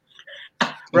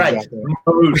 Right. Exactly.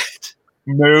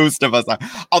 Most of us are.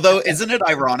 Although, isn't it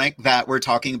ironic that we're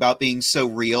talking about being so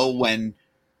real when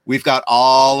we've got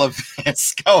all of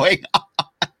this going on?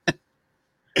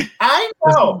 I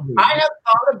know. I have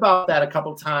thought about that a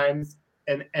couple times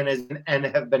and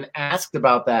have been asked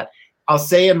about that. I'll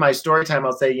say in my story time,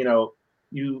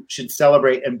 you should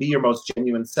celebrate and be your most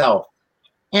genuine self.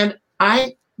 And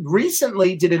I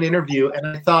recently did an interview and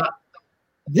I thought,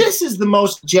 this is the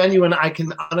most genuine I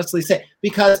can honestly say.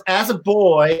 Because as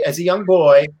a young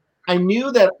boy, I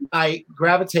knew that I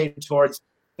gravitated towards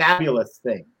fabulous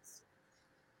things.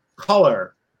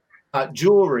 Color,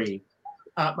 jewelry,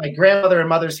 my grandmother and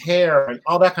mother's hair, and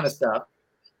all that kind of stuff.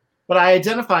 But I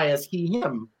identify as he,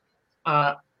 him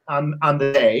in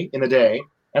the day.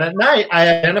 And at night, I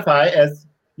identify as,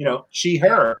 she,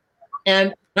 her.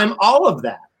 And I'm all of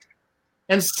that.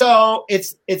 And so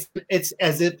it's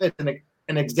as if it's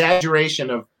an exaggeration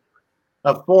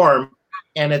of form,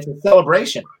 and it's a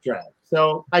celebration drag.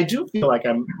 So I do feel like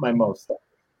I'm my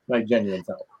genuine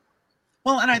self.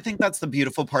 Well, and I think that's the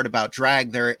beautiful part about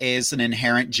drag. There is an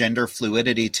inherent gender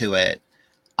fluidity to it,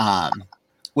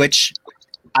 which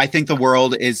I think the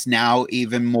world is now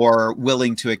even more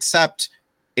willing to accept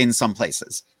in some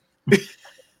places.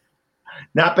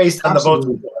 Not based on the votes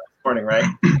we got this morning, right?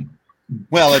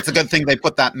 Well, it's a good thing they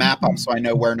put that map up so I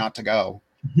know where not to go.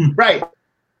 Right.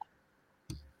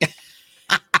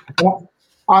 Well,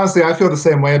 honestly, I feel the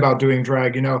same way about doing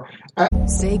drag.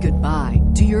 Say goodbye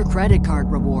to your credit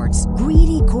card rewards.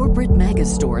 Greedy corporate mega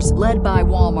stores, led by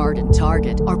Walmart and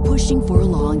Target, are pushing for a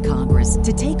law in Congress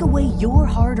to take away your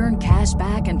hard-earned cash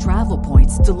back and travel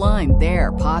points to line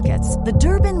their pockets. The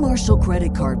Durbin-Marshall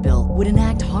credit card bill would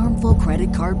enact harmful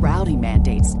credit card routing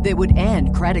mandates that would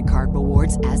end credit card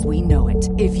rewards as we know it.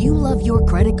 If you love your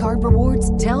credit card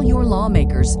rewards, tell your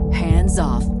lawmakers, hands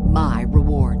off my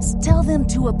rewards. Tell them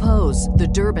to oppose the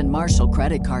Durbin-Marshall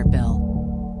credit card bill.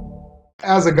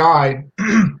 As a guy,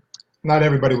 not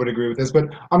everybody would agree with this, but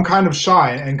I'm kind of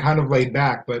shy and kind of laid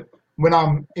back. But when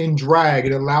I'm in drag,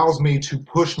 it allows me to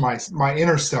push my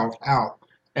inner self out.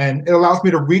 And it allows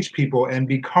me to reach people and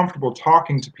be comfortable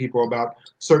talking to people about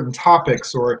certain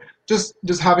topics or just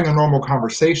having a normal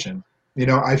conversation.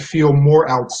 I feel more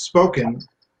outspoken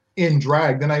in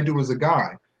drag than I do as a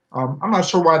guy. I'm not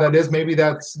sure why that is. Maybe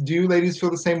do you ladies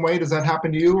feel the same way? Does that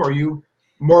happen to you? Are you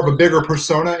more of a bigger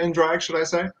persona in drag, should I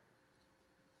say?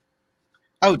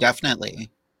 Oh, definitely.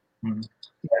 Yes,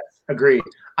 agreed.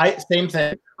 Same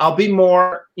thing. I'll be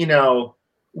more,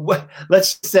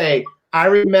 let's say, I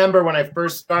remember when I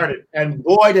first started, and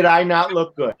boy, did I not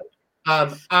look good.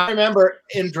 I remember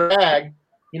in drag,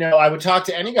 I would talk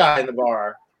to any guy in the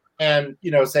bar and,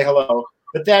 say hello.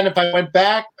 But then if I went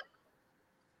back,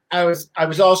 I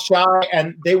was all shy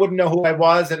and they wouldn't know who I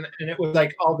was. And it was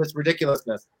like all this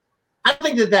ridiculousness. I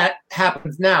think that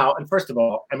happens now. And first of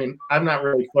all, I mean, I'm not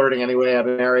really flirting anyway. I've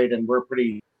been married and we're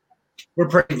pretty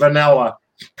vanilla.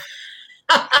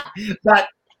 But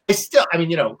I still,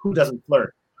 who doesn't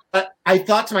flirt? But I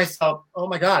thought to myself, oh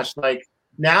my gosh, like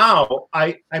now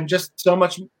I'm just so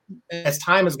much, as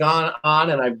time has gone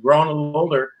on and I've grown a little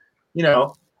older,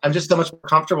 I'm just so much more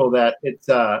comfortable that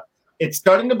it's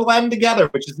starting to blend together,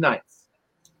 which is nice.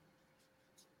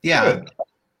 Yeah. Good.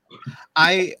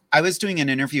 I was doing an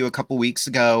interview a couple weeks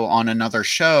ago on another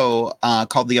show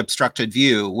called The Obstructed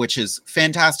View, which is a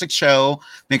fantastic show.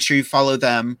 Make sure you follow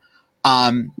them.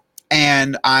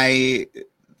 And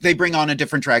they bring on a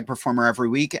different drag performer every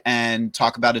week and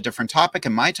talk about a different topic.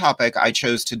 And my topic I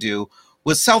chose to do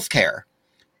was self-care,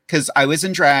 because I was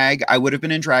in drag. I would have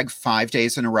been in drag 5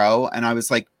 days in a row. And I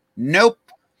was like, nope.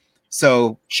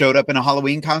 So showed up in a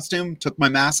Halloween costume, took my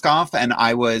mask off, and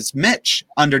I was Mitch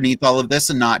underneath all of this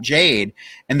and not Jade.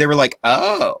 And they were like,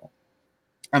 oh.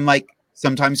 I'm like,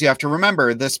 sometimes you have to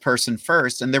remember this person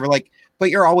first. And they were like,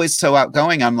 but you're always so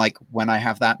outgoing. I'm like, when I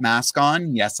have that mask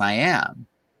on, yes, I am.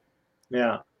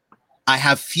 Yeah. I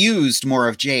have fused more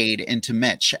of Jade into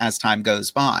Mitch as time goes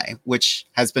by, which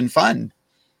has been fun.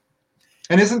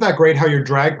 And isn't that great how your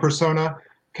drag persona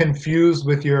can fuse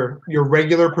with your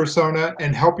regular persona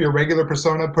and help your regular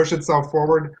persona push itself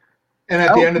forward? And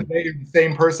at the end of the day, you're the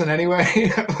same person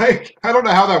anyway. Like, I don't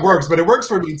know how that works, but it works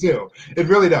for me too. It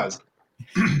really does.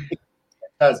 It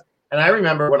does. And I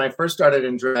remember when I first started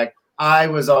in drag, I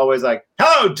was always like,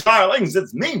 hello, darlings,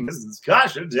 it's me, Mrs.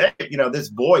 Kasha J. You know, this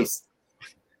voice.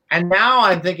 And now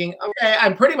I'm thinking, okay,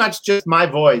 I'm pretty much just my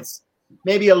voice.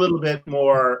 Maybe a little bit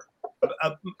more,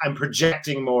 I'm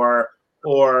projecting more,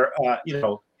 or,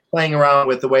 playing around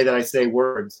with the way that I say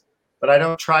words. But I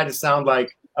don't try to sound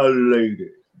like a lady.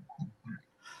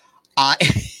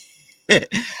 It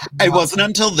wasn't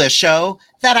until this show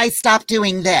that I stopped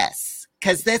doing this,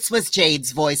 because this was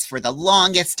Jade's voice for the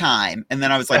longest time. And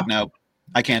then I was like, nope,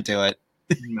 I can't do it.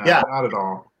 No, not at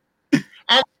all.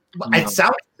 And it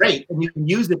sounds great, and you can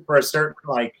use it for a certain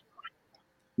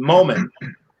moment.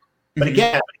 But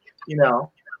again, no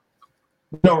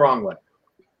wrong way.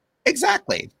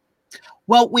 Exactly.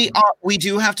 Well, we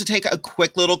do have to take a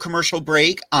quick little commercial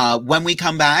break. When we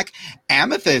come back,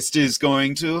 Amethyst is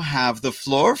going to have the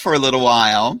floor for a little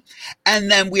while.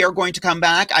 And then we are going to come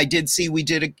back. I did see we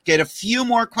did get a few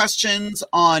more questions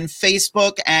on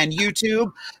Facebook and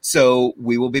YouTube. So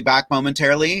we will be back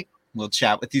momentarily. We'll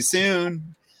chat with you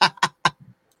soon.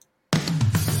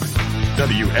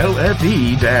 WLFE-DB.com,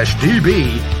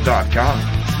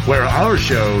 where our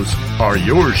shows are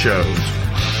your shows.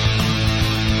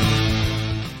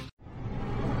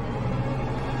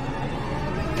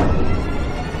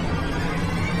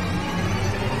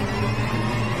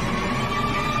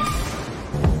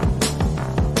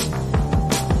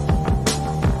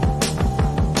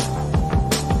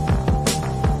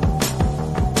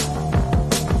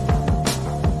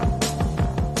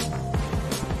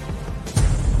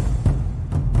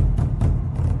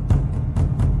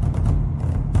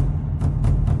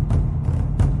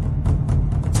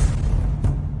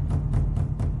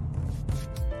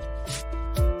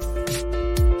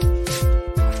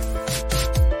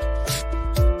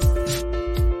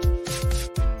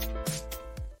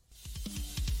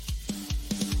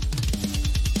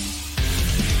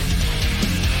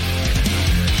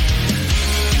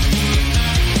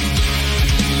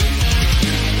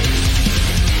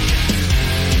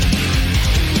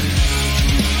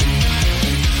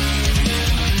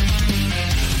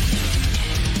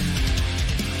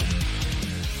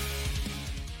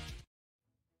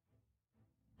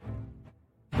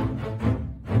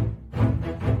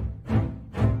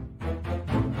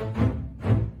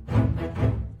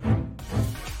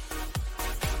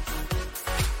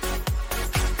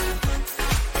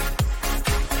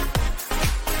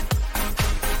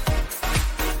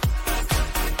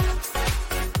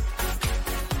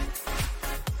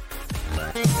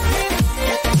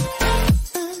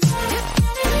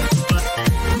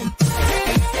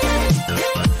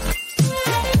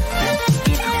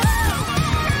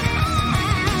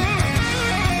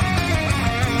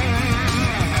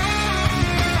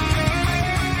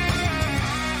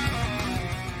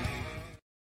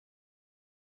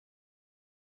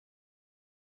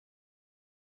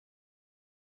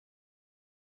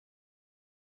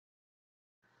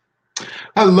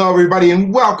 Hello, everybody,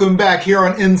 and welcome back here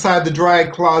on Inside the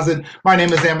Drag Closet. My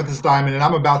name is Amethyst Diamond, and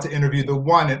I'm about to interview the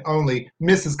one and only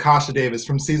Mrs. Kasha Davis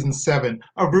from Season 7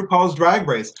 of RuPaul's Drag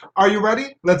Race. Are you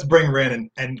ready? Let's bring her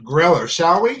in and grill her,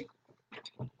 shall we?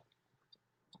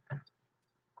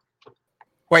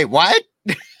 Wait, what?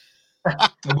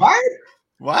 What?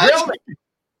 What?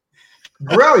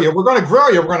 Grill you. We're going to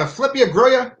grill you. We're going to flip you,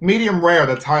 grill you. Medium rare.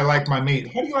 That's how I like my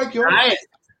meat. How do you like yours? Nice.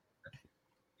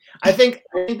 I think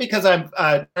because I'm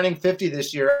turning 50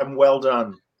 this year, I'm well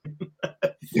done.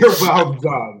 You're well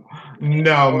done.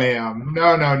 No, ma'am.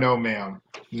 No, ma'am.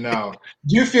 No.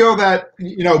 Do you feel that,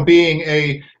 being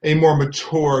a more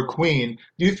mature queen,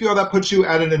 do you feel that puts you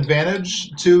at an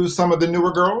advantage to some of the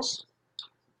newer girls?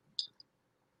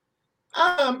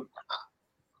 I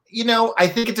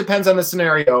think it depends on the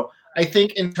scenario. I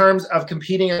think in terms of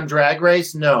competing on Drag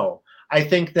Race, no. I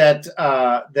think that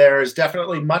there's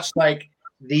definitely, much like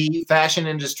the fashion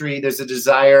industry, there's a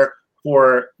desire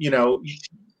for,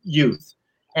 youth.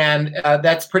 And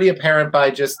that's pretty apparent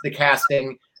by just the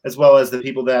casting as well as the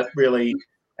people that really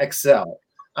excel.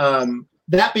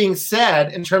 That being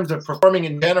said, in terms of performing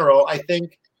in general, I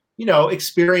think,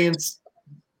 experience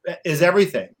is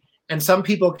everything. And some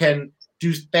people can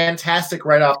do fantastic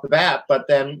right off the bat, but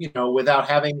then, without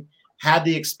having had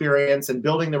the experience and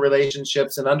building the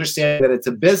relationships and understanding that it's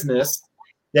a business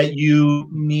that you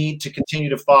need to continue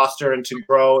to foster and to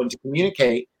grow and to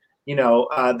communicate,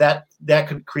 that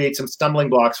could create some stumbling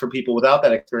blocks for people without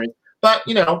that experience. But,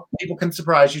 people can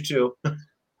surprise you too.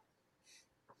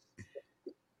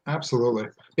 Absolutely.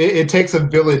 It takes a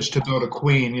village to build a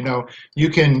queen. You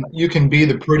can be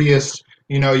the prettiest,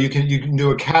 you can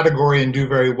do a category and do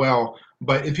very well.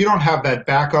 But if you don't have that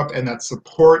backup and that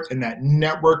support and that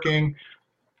networking,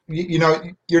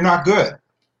 you're not good.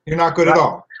 You're not good at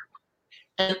all.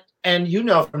 And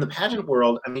from the pageant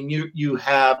world, I mean, you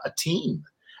have a team.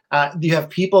 You have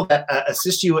people that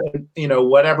assist you in,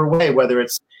 whatever way, whether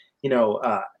it's,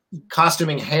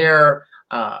 costuming, hair,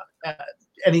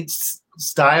 any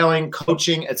styling,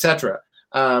 coaching, etc.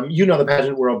 The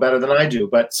pageant world better than I do.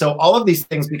 But so all of these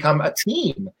things become a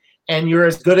team, and you're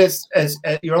as good as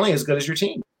you're only as good as your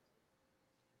team.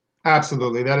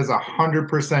 Absolutely. That is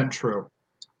 100% true.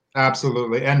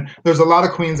 Absolutely. And there's a lot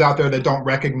of queens out there that don't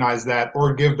recognize that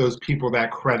or give those people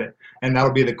that credit. And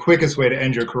that'll be the quickest way to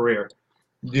end your career.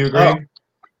 Do you agree? Oh,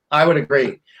 I would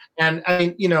agree. And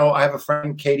I mean, I have a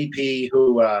friend, Katie P.,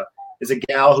 who is a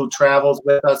gal who travels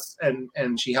with us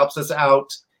and she helps us out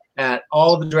at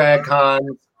all the drag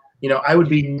cons. I would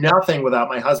be nothing without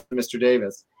my husband, Mr.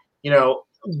 Davis.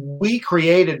 We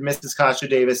created Mrs. Kasha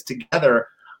Davis together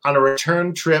on a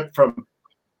return trip from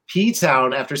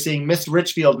P-Town after seeing Miss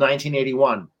Richfield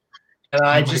 1981. And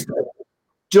I just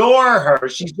adore her.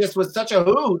 She just was such a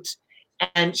hoot.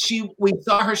 And we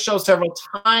saw her show several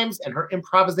times, and her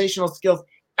improvisational skills,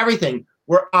 everything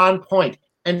were on point.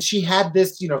 And she had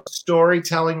this,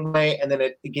 storytelling way, and then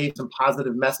it gave some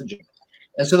positive messaging.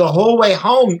 And so the whole way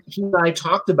home, he and I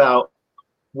talked about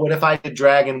what if I did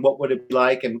drag and what would it be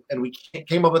like? And we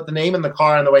came up with the name in the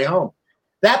car on the way home.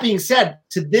 That being said,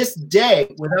 to this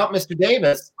day, without Mr.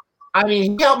 Davis, I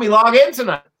mean, he helped me log in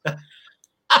tonight.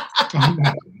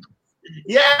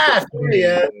 Yes, he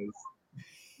is.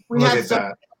 We had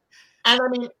that. And I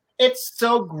mean, it's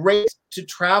so great to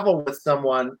travel with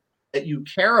someone that you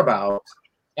care about.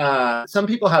 Some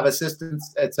people have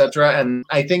assistants, etc., and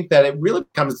I think that it really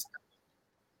becomes,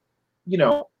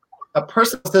 a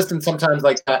personal assistant sometimes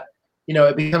like that.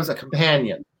 It becomes a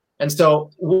companion. And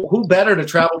so, who better to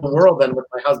travel the world than with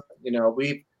my husband?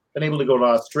 We've been able to go to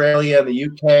Australia, the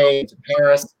UK, to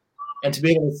Paris, and to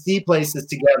be able to see places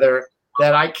together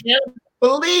that I can't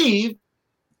believe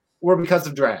were because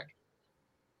of drag.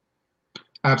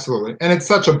 Absolutely. And it's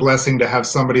such a blessing to have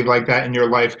somebody like that in your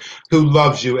life who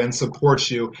loves you and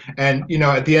supports you. And,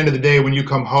 at the end of the day, when you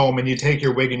come home and you take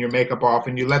your wig and your makeup off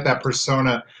and you let that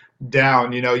persona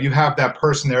down, you have that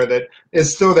person there that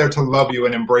is still there to love you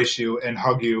and embrace you and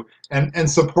hug you and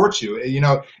support you.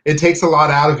 It takes a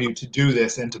lot out of you to do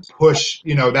this and to push,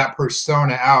 that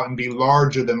persona out and be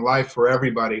larger than life for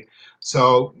everybody.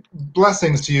 So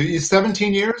blessings to you. You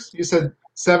 17 years? You said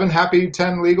 7 happy,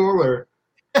 10 legal, or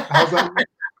how's that?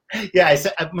 Yeah, I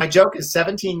said my joke is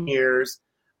 17 years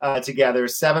together,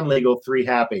 7 legal, 3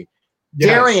 happy.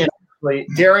 Yes.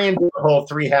 Darian did the whole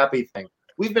 3 happy thing.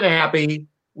 We've been happy.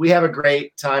 We have a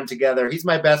great time together. He's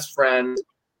my best friend.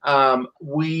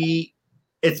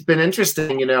 It's been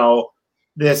interesting,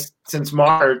 this since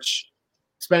March,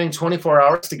 spending 24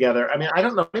 hours together. I mean, I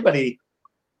don't know anybody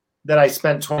that I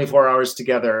spent 24 hours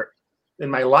together in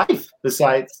my life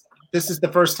besides this is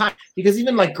the first time. Because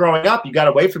even like growing up, you got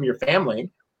away from your family.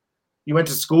 You went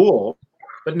to school.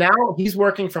 But now he's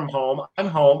working from home. I'm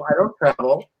home. I don't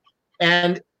travel.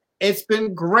 And it's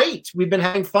been great. We've been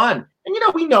having fun. And,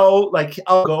 we know, like,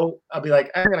 I'll be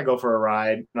like, I'm going to go for a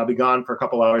ride. And I'll be gone for a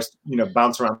couple hours,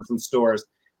 bounce around some stores,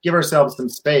 give ourselves some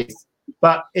space.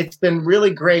 But it's been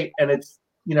really great. And it's,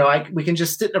 we can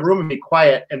just sit in a room and be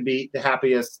quiet and be the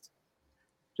happiest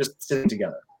just sitting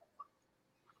together.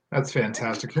 That's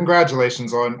fantastic.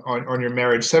 Congratulations on your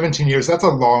marriage. 17 years, that's a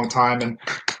long time. And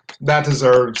that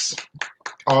deserves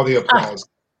all the applause.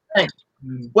 Thanks.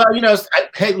 Well,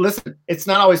 hey, listen, it's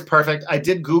not always perfect. I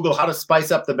did Google how to spice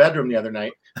up the bedroom the other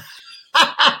night.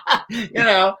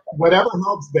 Whatever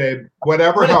helps, babe.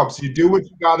 Whatever helps. You do what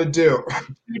you got to do.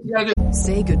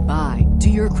 Say goodbye to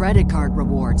your credit card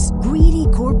rewards. Greedy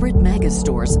corporate mega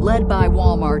stores, led by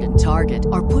Walmart and Target,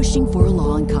 are pushing for a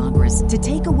law in Congress to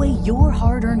take away your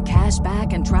hard-earned cash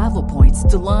back and travel points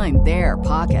to line their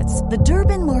pockets. The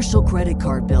Durbin-Marshall credit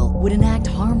card bill would enact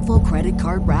harmful credit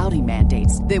card routing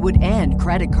mandates that would end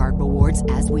credit card rewards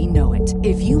as we know it.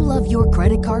 If you love your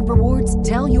credit card rewards,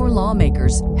 tell your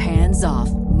lawmakers, hands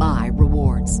off my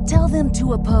rewards. Tell them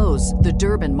to oppose the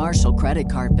Durbin-Marshall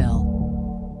credit card bill.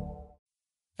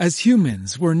 As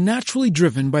humans, we're naturally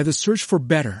driven by the search for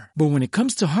better. But when it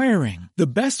comes to hiring, the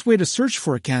best way to search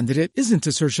for a candidate isn't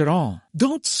to search at all.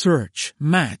 Don't search,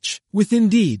 match with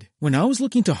Indeed. When I was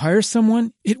looking to hire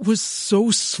someone, it was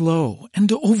so slow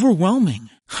and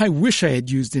overwhelming. I wish I had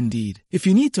used Indeed. If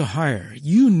you need to hire,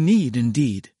 you need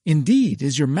Indeed. Indeed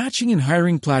is your matching and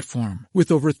hiring platform with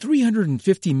over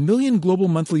 350 million global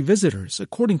monthly visitors,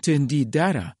 according to Indeed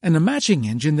data, and a matching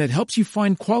engine that helps you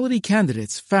find quality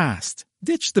candidates fast.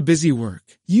 Ditch the busy work.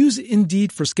 Use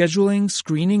Indeed for scheduling,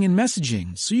 screening, and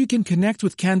messaging so you can connect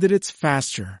with candidates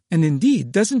faster. And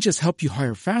Indeed doesn't just help you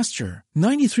hire faster.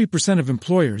 93% of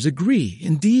employers agree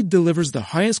Indeed delivers the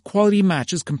highest quality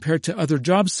matches compared to other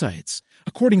job sites,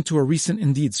 according to a recent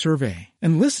Indeed survey.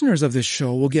 And listeners of this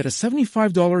show will get a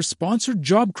 $75 sponsored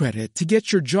job credit to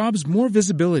get your jobs more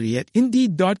visibility at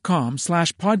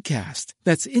Indeed.com/podcast.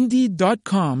 That's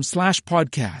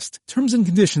Indeed.com/podcast. Terms and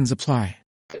conditions apply.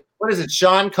 What is it,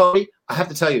 Sean Cody? I have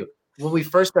to tell you, when we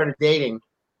first started dating,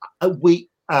 living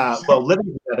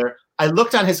together, I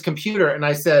looked on his computer and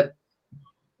I said,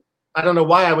 I don't know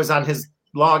why I was on his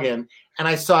login, and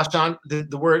I saw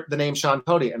the name Sean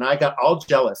Cody, and I got all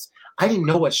jealous. I didn't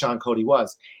know what Sean Cody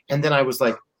was. And then I was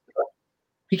like,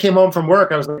 he came home from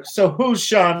work. I was like, so who's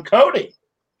Sean Cody?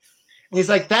 And he's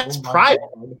like, that's private.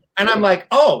 And I'm like,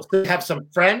 oh, so you have some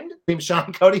friend named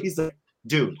Sean Cody? He's like,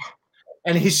 dude.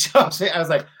 And he shows me. I was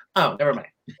like, oh, never mind.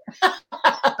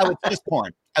 Oh, it's just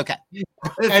porn. Okay.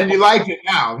 And you like it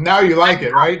now. Now you like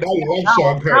it, right? Now you like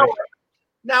Sean Cody.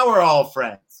 Now we're all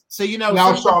friends. So,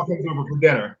 now Sean comes over for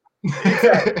dinner.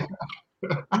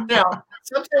 Now,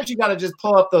 sometimes you got to just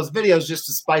pull up those videos just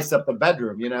to spice up the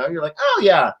bedroom. You're like, oh,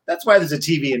 yeah, that's why there's a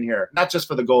TV in here. Not just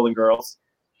for the Golden Girls.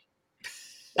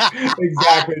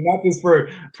 Exactly. Not just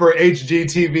for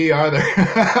HGTV either.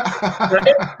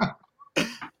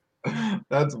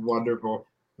 That's wonderful.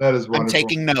 That is wonderful. I'm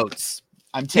taking notes.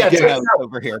 Notes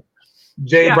over here.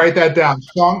 Jade, write that down.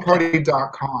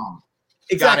 SeanCody.com.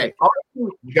 Exactly. All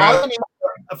you need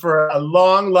for a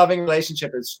long, loving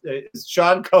relationship is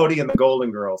Sean Cody and the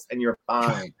Golden Girls, and you're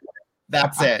fine.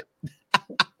 That's it.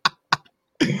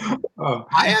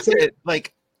 I have to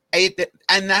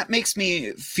and that makes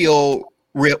me feel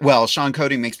well. Sean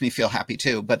Cody makes me feel happy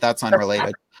too, but that's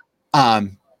unrelated.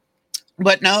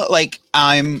 But no,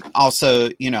 I'm also,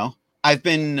 I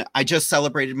just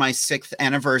celebrated my 6th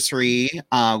anniversary.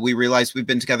 We realized we've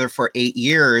been together for 8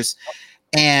 years,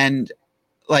 and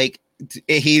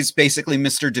he's basically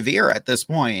Mr. DeVere at this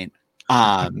point.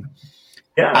 Yeah.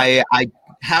 I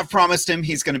have promised him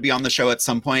he's going to be on the show at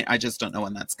some point. I just don't know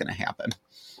when that's going to happen.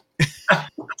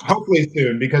 Hopefully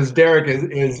soon, because Derek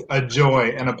is a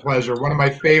joy and a pleasure. One of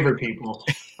my favorite people.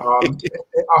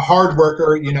 A hard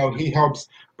worker. He helps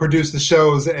produce the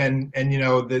shows and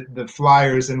the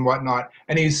flyers and whatnot,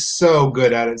 and he's so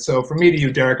good at it. So from me to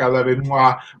you, Derek, I love you.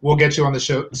 We'll get you on the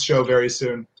show very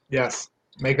soon. Yes,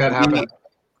 make that happen.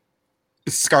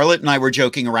 Scarlett and I were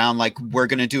joking around we're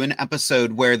going to do an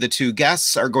episode where the 2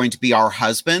 guests are going to be our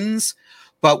husbands,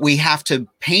 but we have to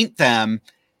paint them.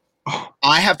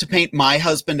 I have to paint my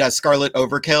husband as Scarlett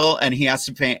Overkill, and she has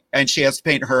to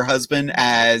paint her husband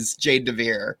as Jade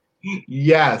DeVere.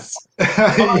 Yes.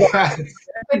 Yes. That's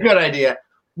a good idea.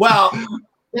 Well,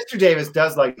 Mr. Davis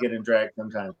does like to get in drag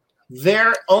sometimes.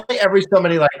 They're only every so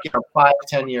many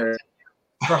 5-10 years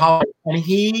for Halloween, and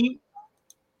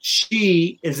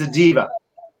she is a diva.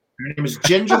 Her name is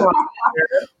Ginger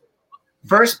Montclair.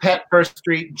 First pet, first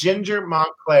street, Ginger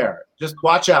Montclair. Just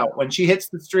watch out. When she hits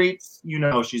the streets,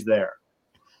 she's there.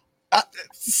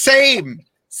 Same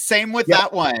with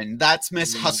that one. That's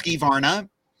Miss Husky Varna.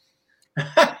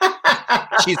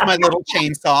 She's my little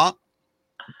chainsaw.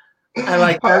 I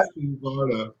like that. Husky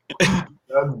Varna.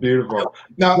 That's beautiful.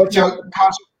 Now, Kasha,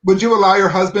 would you allow your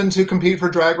husband to compete for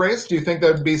Drag Race? Do you think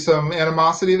there'd be some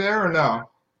animosity there, or no?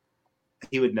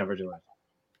 He would never do it.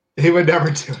 He would never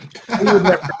do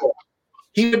it.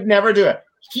 He would never do it.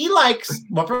 He likes.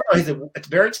 He's a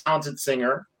very talented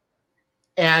singer,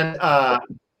 and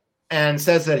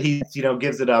says that he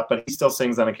gives it up, but he still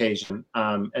sings on occasion,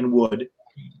 and would.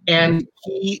 And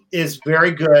he is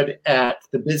very good at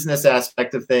the business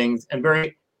aspect of things, and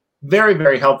very, very,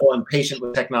 very helpful and patient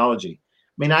with technology.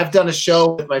 mean, I've done a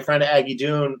show with my friend Aggie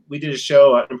Doon. We did a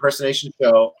show, an impersonation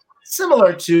show,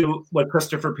 similar to what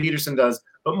Christopher Peterson does,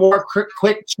 but more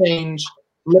quick change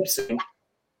lip sync.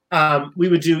 We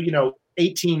would do,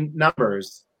 18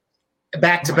 numbers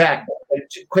back to back,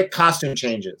 quick costume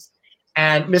changes.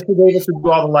 And Mr. Davis would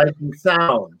do all the lights and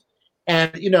sound.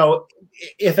 And,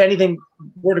 if anything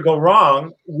were to go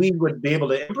wrong, we would be able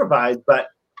to improvise, but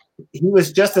he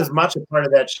was just as much a part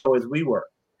of that show as we were.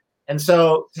 And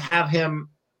so to have him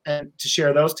and to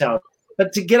share those talents,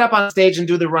 but to get up on stage and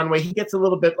do the runway, he gets a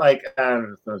little bit like,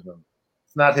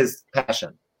 it's not his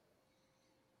passion.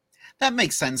 That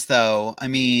makes sense, though. I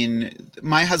mean,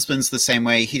 my husband's the same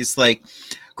way. He's like,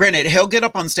 granted, he'll get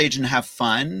up on stage and have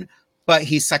fun, but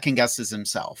he second guesses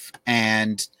himself.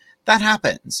 And that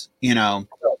happens,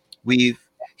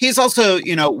 He's also,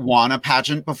 won a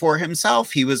pageant before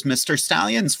himself. He was Mr.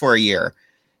 Stallions for a year.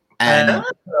 And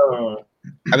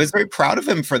I was very proud of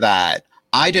him for that.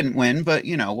 I didn't win, but,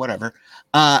 whatever.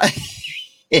 And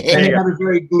he had a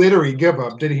very glittery give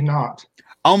up, did he not?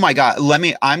 Oh my God.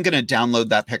 I'm going to download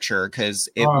that picture because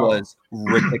it was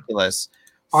ridiculous.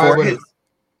 I would have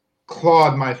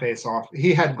clawed my face off.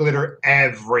 He had glitter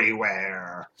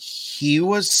everywhere. He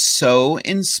was so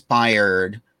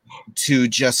inspired to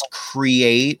just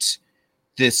create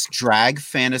this drag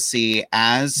fantasy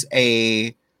as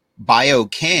a bio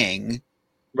king.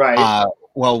 Right.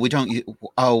 Well, we don't.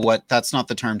 That's not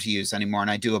the term to use anymore.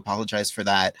 And I do apologize for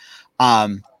that.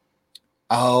 There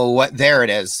it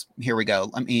is. Here we go.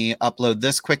 Let me upload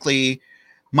this quickly.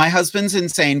 My husband's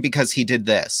insane because he did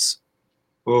this.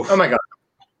 Oof. Oh my God.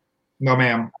 No,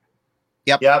 ma'am.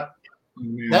 Yep. That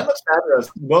looks fabulous.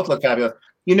 You both look fabulous.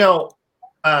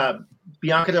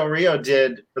 Bianca Del Rio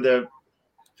did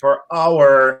for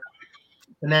our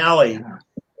finale.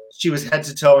 She was head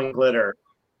to toe in glitter.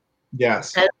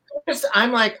 Yes. And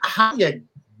I'm like, how do you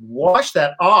wash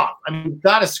that off? I mean, you've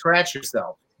got to scratch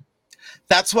yourself.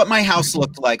 That's what my house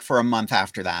looked like for a month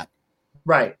after that.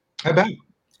 Right. I bet.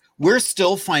 We're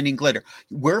still finding glitter.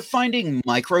 We're finding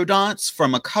microdots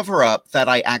from a cover-up that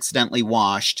I accidentally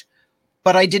washed,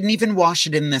 but I didn't even wash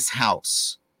it in this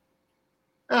house.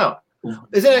 Oh.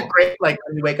 Isn't it great? Like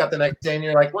when you wake up the next day and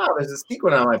you're like, wow, there's a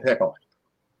sequin on my pickle.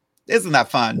 Isn't that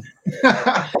fun?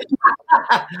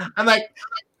 I'm like,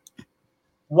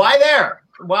 why there?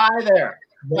 Why there?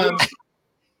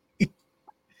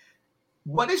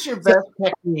 What is your best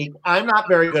technique? I'm not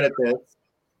very good at this.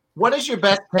 What is your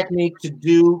best technique to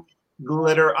do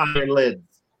glitter on your lids?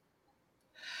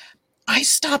 I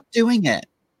stopped doing it.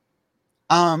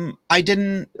 I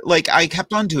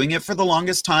kept on doing it for the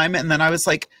longest time. And then I was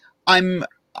like, I'm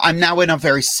now in a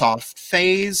very soft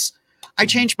phase. I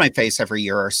change my face every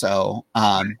year or so.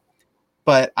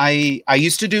 But I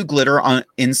used to do glitter on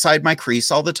inside my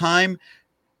crease all the time.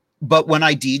 But when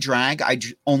I de-drag, I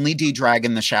only de-drag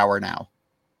in the shower now.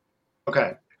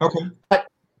 Okay. Okay.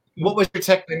 What was your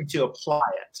technique to apply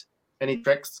it? Any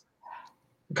tricks?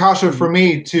 Kasha, for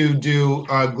me to do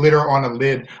glitter on a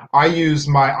lid, I use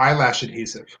my eyelash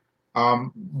adhesive.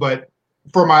 But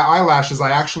for my eyelashes,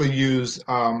 I actually use,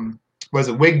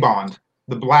 Wig Bond,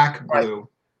 the black glue.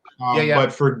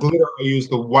 But for glitter, I use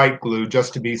the white glue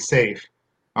just to be safe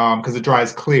because it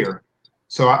dries clear.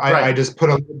 So I just put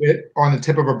a little bit on the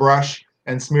tip of a brush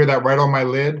and smear that right on my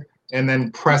lid and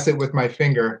then press it with my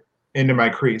finger into my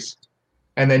crease.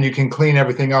 And then you can clean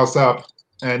everything else up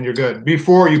and you're good.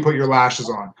 Before you put your lashes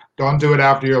on. Don't do it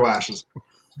after your lashes.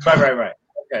 Right.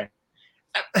 Okay.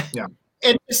 Yeah.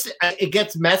 It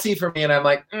gets messy for me and I'm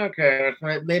like, okay,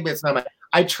 maybe it's not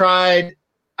I've tried.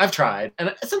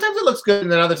 And sometimes it looks good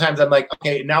and then other times I'm like,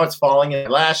 okay, now it's falling in my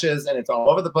lashes and it's all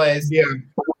over the place. Yeah.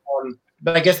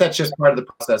 But I guess that's just part of the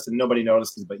process and nobody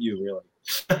notices but you, really.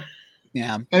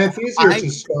 Yeah. And it's easier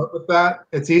to start with that.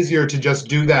 It's easier to just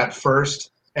do that first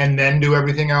and then do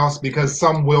everything else because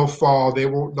some will fall,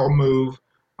 they'll move.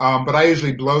 But I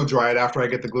usually blow dry it after I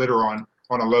get the glitter on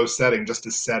a low setting just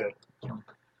to set it.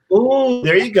 Ooh,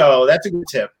 there you go. That's a good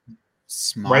tip.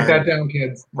 Smart. Write that down,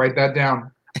 kids. Write that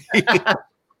down.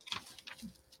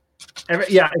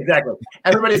 Yeah, exactly.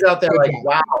 Everybody's out there like,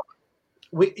 wow.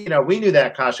 We knew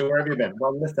that, Kasha. Where have you been?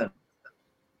 Well, listen,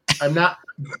 I'm not.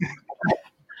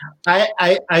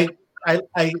 I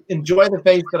enjoy the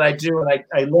face that I do, and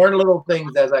I learn little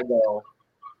things as I go.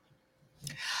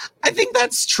 I think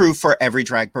that's true for every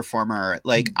drag performer.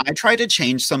 Like, I try to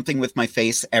change something with my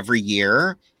face every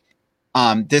year.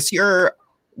 This year,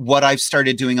 what I've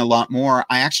started doing a lot more,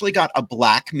 I actually got a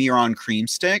black Miron cream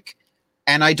stick,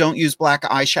 and I don't use black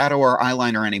eyeshadow or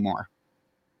eyeliner anymore.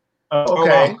 Oh,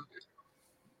 okay. Oh, wow.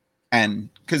 And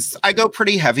because I go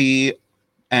pretty heavy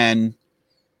and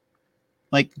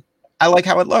like, I like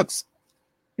how it looks.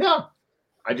 Yeah,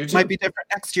 I do too. Might be different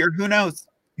next year. Who knows?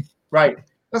 Right.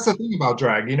 That's the thing about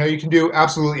drag. You know, you can do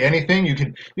absolutely anything. You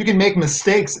can make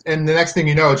mistakes, and the next thing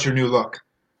you know, it's your new look.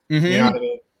 Mm-hmm. You know what I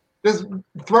mean? Just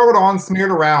throw it on, smear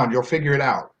it around. You'll figure it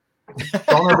out.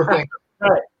 Don't overthink it.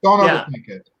 Right. Don't Yeah. overthink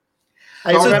it.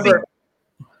 I remember.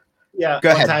 Yeah. Go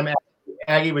one ahead. time,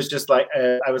 Aggie was just like,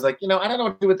 I was like, I don't know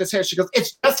what to do with this hair. She goes,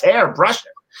 "It's just hair. Brush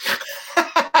it."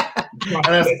 And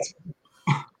I was like,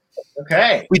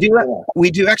 okay. We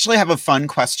do actually have a fun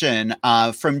question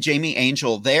from Jamie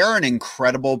Angel. They're an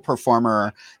incredible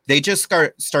performer. They just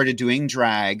started doing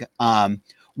drag.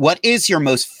 What is your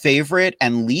most favorite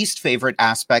and least favorite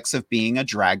aspects of being a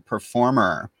drag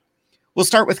performer? We'll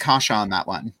start with Kasha on that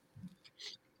one.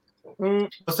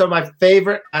 So my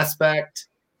favorite aspect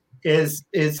is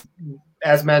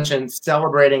as mentioned,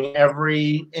 celebrating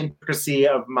every intricacy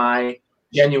of my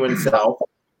genuine self.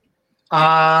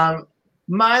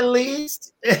 My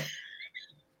least,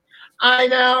 I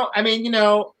know. I mean,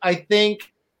 I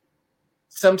think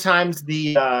sometimes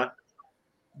the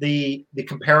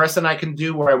comparison I can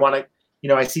do where I want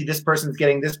to, I see this person's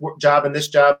getting this job and this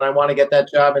job, and I want to get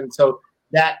that job, and so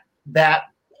that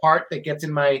part that gets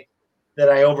in that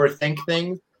I overthink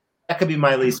things, that could be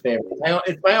my least favorite.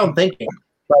 It's my own thinking,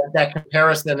 but that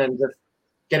comparison and just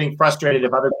getting frustrated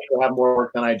if other people have more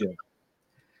work than I do.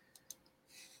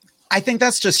 I think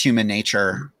that's just human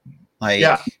nature.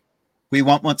 We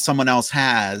want what someone else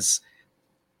has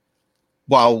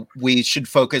while we should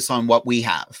focus on what we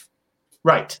have.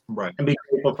 Right. And be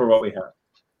grateful for what we have.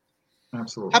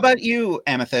 Absolutely. How about you,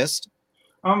 Amethyst?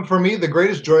 For me, the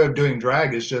greatest joy of doing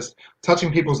drag is just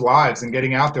touching people's lives and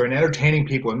getting out there and entertaining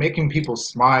people and making people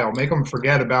smile, make them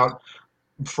forget about,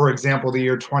 for example, the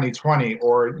year 2020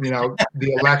 or,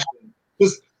 the election.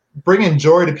 Just bringing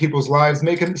joy to people's lives,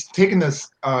 making them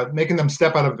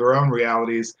step out of their own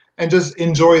realities and just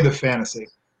enjoy the fantasy.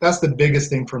 That's the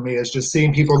biggest thing for me, is just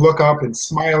seeing people look up and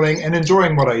smiling and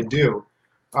enjoying what I do.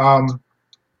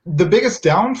 The biggest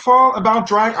downfall about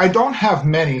drag, I don't have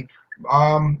many,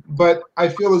 but I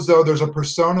feel as though there's a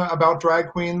persona about drag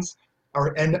queens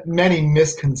and many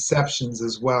misconceptions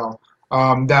as well,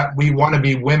 that we want to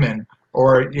be women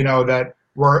or, that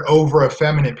we're over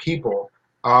effeminate people.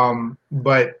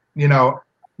 But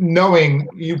knowing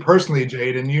you personally,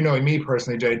 Jade, and knowing me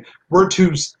personally, Jade, we're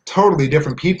two totally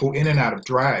different people in and out of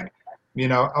drag.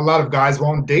 A lot of guys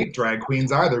won't date drag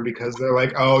queens either because they're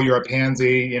like, oh, you're a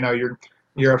pansy,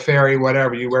 you're a fairy,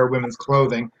 whatever, you wear women's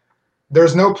clothing.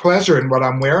 There's no pleasure in what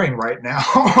I'm wearing right now.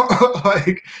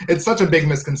 It's such a big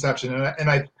misconception, and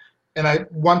I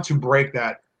want to break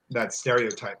that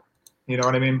stereotype. You know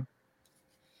what I mean?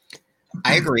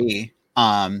 I agree.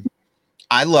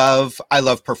 I love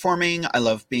performing. I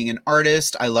love being an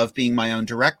artist. I love being my own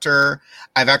director.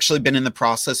 I've actually been in the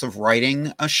process of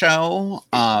writing a show.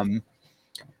 I'm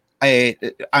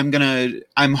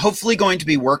hopefully going to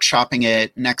be workshopping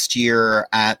it next year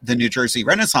at the New Jersey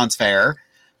Renaissance Fair,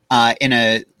 in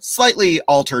a slightly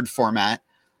altered format,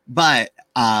 but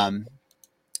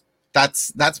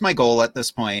that's my goal at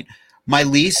this point. My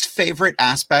least favorite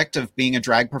aspect of being a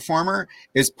drag performer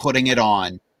is putting it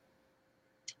on.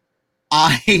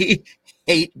 I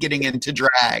hate getting into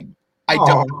drag.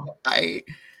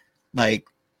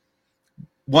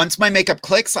 Once my makeup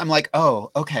clicks, I'm like, oh,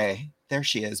 okay, there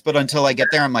she is. But until I get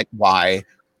there, I'm like, why?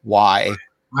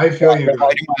 I feel you.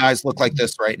 Why do my eyes look like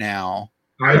this right now?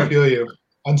 I feel you.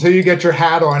 Until you get your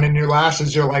hat on and your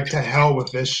lashes, you're like, to hell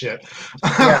with this shit.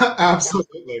 Yeah.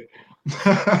 Absolutely.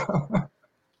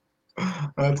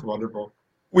 That's wonderful.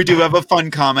 We do have a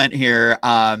fun comment here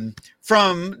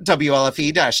from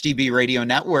WLFE-DB Radio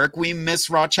Network. We miss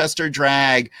Rochester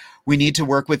drag. We need to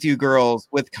work with you girls,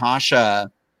 with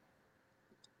Kasha.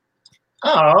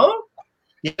 Oh,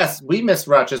 yes, we miss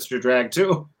Rochester drag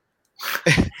too.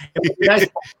 It would be nice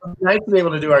to be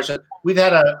able to do our show. We've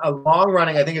had a long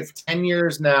running, I think it's 10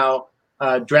 years now,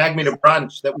 Drag Me to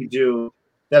Brunch that we do,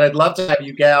 that I'd love to have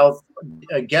you gals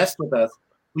guest with us.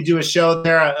 We do a show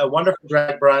there, a wonderful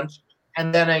drag brunch,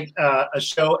 and then a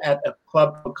show at a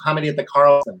club called Comedy at the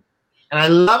Carlson. And I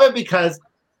love it because,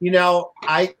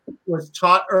 I was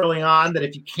taught early on that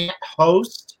if you can't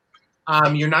host,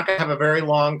 you're not going to have a very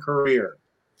long career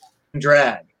in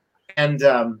drag. And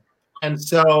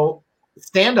so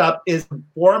stand-up is a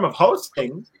form of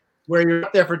hosting where you're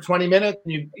up there for 20 minutes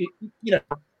and you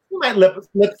might lip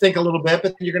sync a little bit,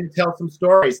 but then you're going to tell some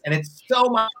stories. And it's so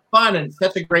much fun and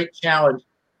such a great challenge.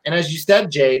 And as you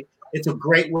said, Jade, it's a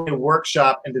great way to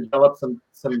workshop and develop some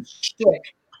shtick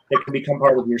that can become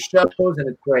part of your shows, and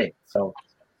it's great. So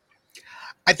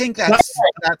I think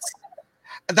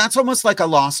that's almost like a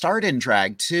lost art in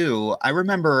drag too. I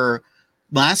remember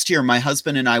last year, my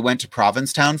husband and I went to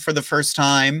Provincetown for the first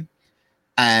time,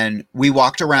 and we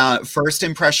walked around. First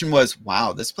impression was,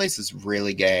 wow, this place is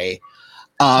really gay.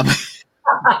 Yeah.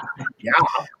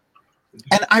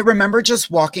 And I remember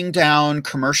just walking down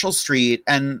Commercial Street,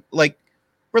 and like,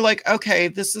 we're like, okay,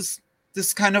 this is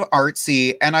kind of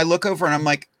artsy. And I look over and I'm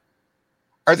like,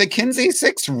 are the Kinsey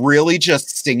Six really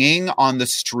just singing on the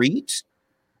street?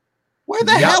 Where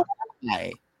the hell am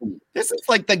I? This is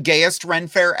like the gayest Ren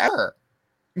Fair ever.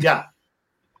 Yeah.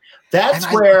 That's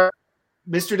where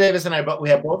Mr. Davis and I, we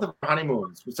had both of our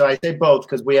honeymoons. So I say both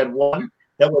because we had one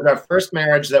that was our first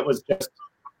marriage that was just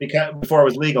before it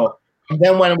was legal. And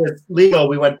then when it was legal,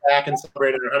 we went back and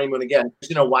celebrated our honeymoon again.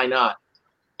 You know, why not?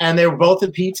 And they were both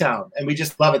in P-Town, and we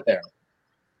just love it there.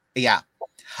 Yeah.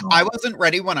 I wasn't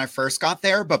ready when I first got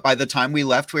there, but by the time we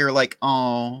left, we were like,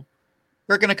 oh,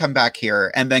 we're going to come back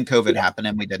here. And then COVID happened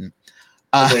and we didn't.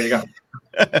 There you go.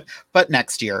 But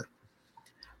next year.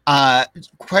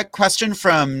 Quick question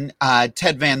from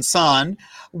Ted Van Son.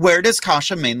 Where does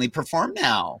Kasha mainly perform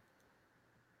now?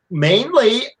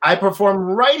 Mainly, I perform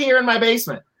right here in my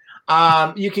basement.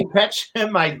 You can catch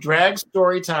my drag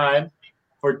story time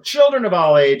for children of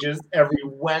all ages every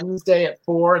Wednesday at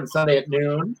 4 and Sunday at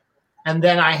noon. And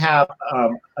then I have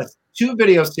 2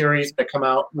 video series that come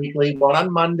out weekly, one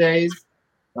on Mondays,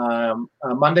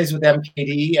 Mondays with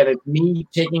MKD, and it's me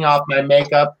taking off my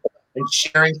makeup and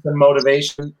sharing some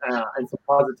motivation and some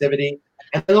positivity.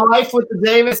 And then Life with the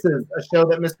Davises, a show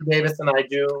that Mr. Davis and I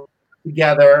do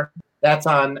together. That's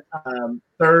on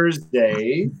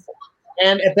Thursdays.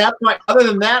 And at that point, other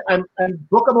than that, I'm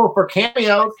bookable for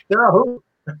cameos. They're a hoot.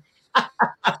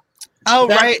 Oh,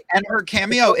 right. And her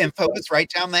cameo info is right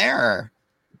down there.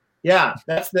 Yeah,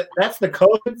 that's the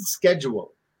COVID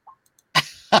schedule.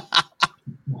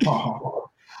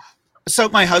 So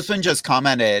my husband just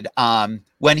commented,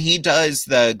 when he does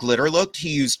the glitter look, he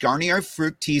used Garnier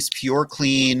Fructis Pure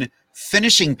Clean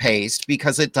finishing paste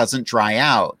because it doesn't dry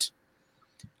out.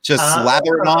 Just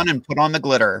lather it on and put on the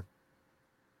glitter.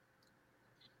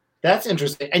 That's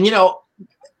interesting. And, you know,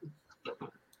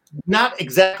 not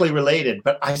exactly related,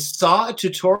 but I saw a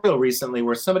tutorial recently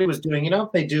where somebody was doing, you know,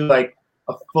 if they do like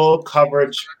a full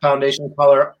coverage foundation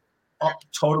color,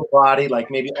 total body,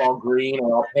 like maybe all green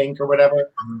or all pink or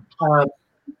whatever,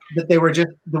 that they were just,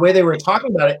 the way they were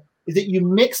talking about it is that you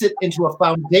mix it into a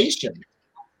foundation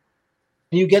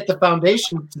and you get the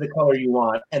foundation to the color you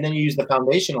want, and then you use the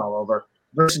foundation all over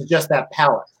versus just that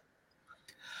palette.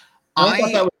 I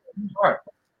thought that was hard.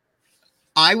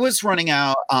 I was running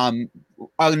out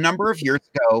a number of years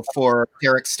ago for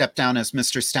Derek stepped down as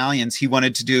Mr. Stallions. He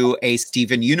wanted to do a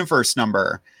Steven Universe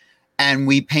number, and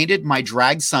we painted my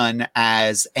drag son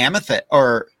as Amethyst,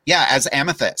 as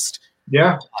Amethyst.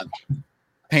 Yeah.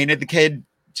 Painted the kid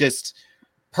just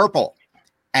purple,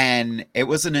 and it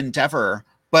was an endeavor,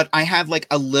 but I had like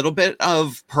a little bit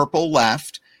of purple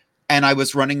left, and I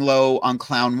was running low on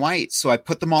clown white. So I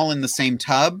put them all in the same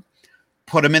tub,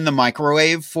 put them in the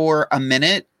microwave for a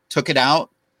minute, took it out,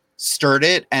 stirred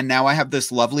it, and now I have this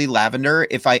lovely lavender.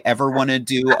 If I ever want to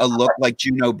do a look like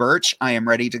Juno Birch, I am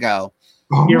ready to go.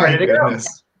 Oh, You're my ready to goodness.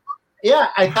 go. Yeah,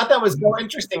 I thought that was so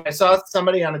interesting. I saw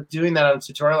somebody doing that on a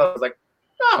tutorial. I was like,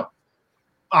 oh,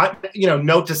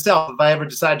 note to self if I ever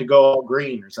decide to go all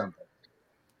green or something.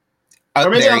 Or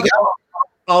maybe I'll go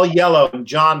all yellow and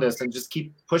jaundice and just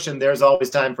keep pushing. There's always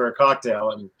time for a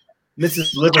cocktail and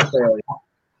Mrs. Liver Failure.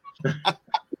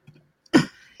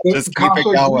 Just keep it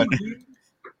going.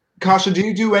 Kasha, do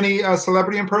you do any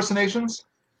celebrity impersonations?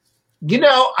 You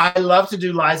know, I love to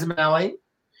do Liza Minnelli.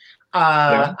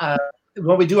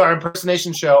 When we do our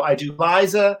impersonation show, I do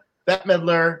Liza, Bette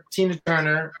Midler, Tina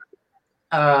Turner,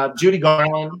 Judy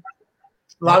Garland,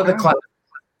 a lot of the classics.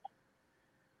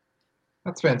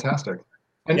 That's fantastic.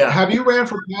 And have you ran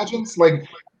for pageants, like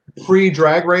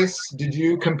pre-Drag Race? Did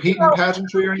you compete in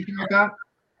pageantry or anything like that?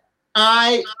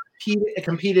 I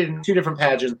competed in 2 different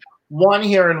pageants. One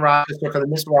here in Rochester for the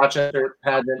Miss Rochester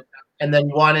pageant, and then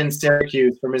one in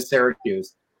Syracuse for Miss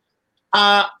Syracuse.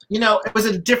 It was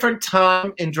a different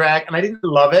time in drag, and I didn't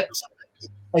love it.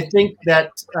 I think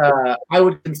that I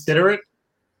would consider it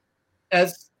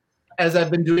as I've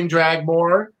been doing drag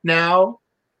more now.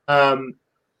 I'm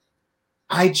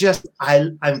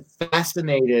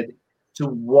fascinated to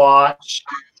watch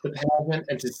the pageant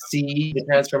and to see the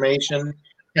transformation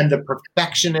and the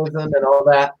perfectionism and all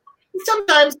that.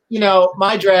 Sometimes,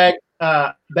 my drag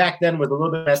back then was a little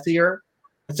bit messier.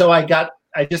 So I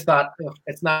just thought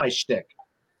it's not my shtick.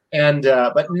 And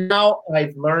but now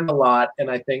I've learned a lot,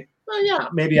 and I think,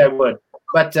 maybe I would.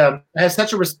 But I have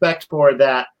such a respect for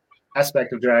that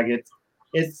aspect of drag.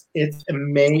 It's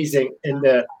amazing.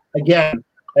 And again,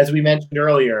 as we mentioned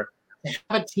earlier, to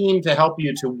have a team to help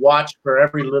you to watch for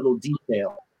every little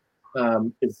detail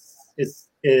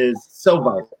is so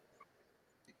vital.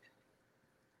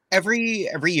 Every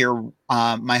year,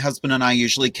 my husband and I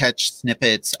usually catch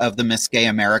snippets of the Miss Gay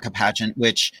America pageant,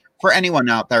 which for anyone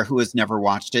out there who has never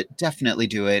watched it, definitely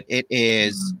do it. It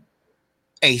is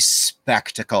a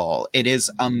spectacle. It is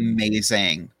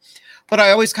amazing. But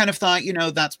I always kind of thought,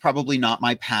 that's probably not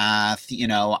my path.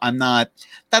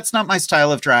 That's not my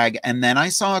style of drag. And then I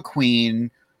saw a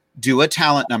queen do a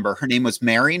talent number. Her name was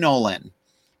Mary Nolan.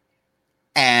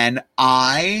 And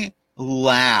I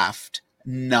laughed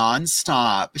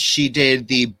nonstop. She did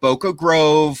the Boca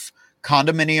Grove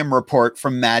condominium report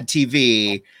from Mad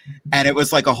TV. And it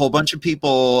was like a whole bunch of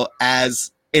people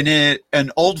as in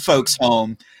an old folks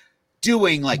home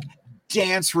doing like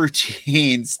dance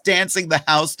routines, dancing the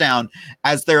house down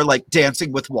as they're like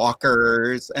dancing with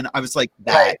walkers. And I was like,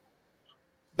 that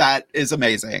is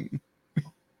amazing.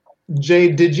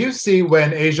 Jade, did you see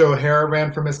when Asia O'Hara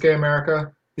ran for Miss Gay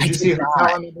America? Did you see her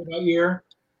talent number that year?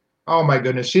 Oh my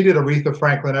goodness. She did Aretha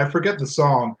Franklin. I forget the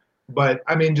song, but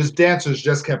I mean, just dancers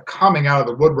just kept coming out of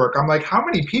the woodwork. I'm like, how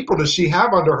many people does she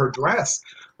have under her dress?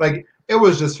 Like, it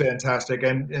was just fantastic.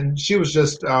 And she was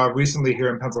just recently here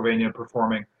in Pennsylvania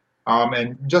performing.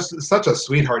 And just such a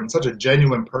sweetheart and such a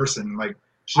genuine person. Like,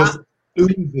 she just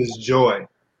oozes joy.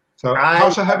 So,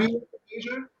 Tasha, have you worked with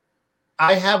Asia?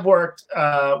 I have worked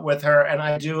with her, and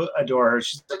I do adore her.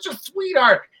 She's such a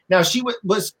sweetheart. Now, she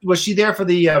was she there for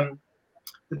the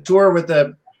tour with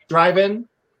the drive-in?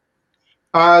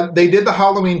 They did the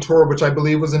Halloween tour, which I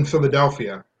believe was in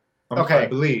Philadelphia. Okay, I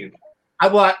believe.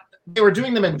 They were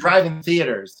doing them in drive-in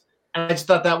theaters, and I just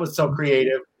thought that was so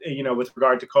creative, with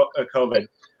regard to COVID.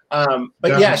 But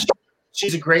definitely. Yeah,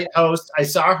 she's a great host. I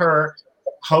saw her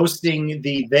hosting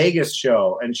the Vegas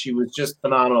show, and she was just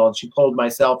phenomenal. And she pulled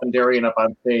myself and Darian up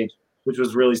on stage, which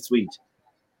was really sweet.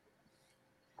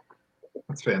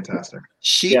 That's fantastic.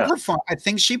 I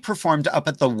think she performed up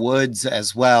at the Woods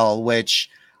as well, which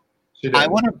I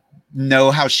want to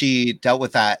know how she dealt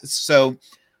with that. So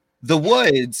the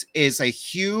Woods is a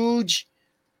huge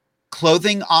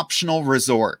clothing optional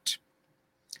resort.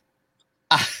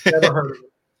 Never heard of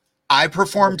it. I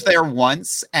performed there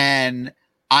once and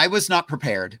I was not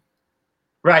prepared.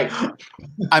 Right.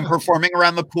 I'm performing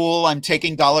around the pool. I'm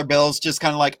taking dollar bills, just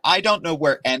kind of like, I don't know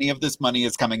where any of this money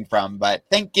is coming from, but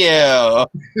thank you.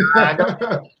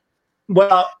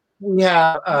 Well, we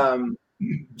have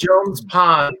Jones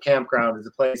Pond Campground is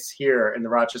a place here in the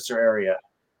Rochester area.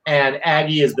 And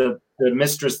Aggie is the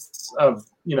mistress of,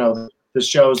 the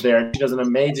shows there. And she does an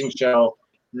amazing show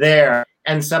there.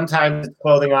 And sometimes it's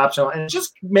clothing optional. And it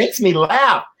just makes me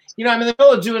laugh. I'm in the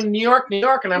middle of doing New York,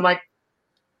 and I'm like,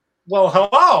 well,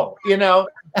 hello,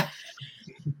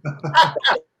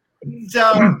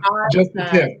 So just the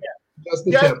tip.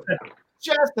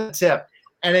 Just the tip.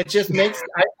 And it just makes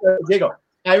I giggle.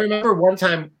 I remember one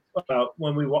time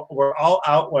when we were all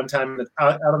out one time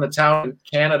out on the town in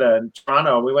Canada, in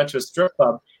Toronto. We went to a strip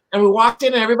club, and we walked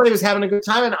in, and everybody was having a good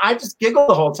time, and I just giggled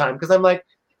the whole time because I'm like,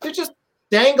 they're just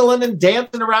dangling and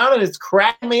dancing around, and it's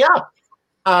cracking me up.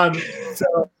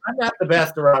 So I'm not the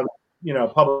best around,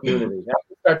 public nudity. I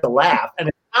start to laugh, and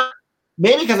it's not,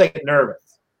 maybe because I get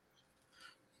nervous.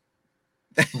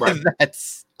 Right.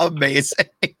 That's amazing.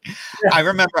 Yeah. I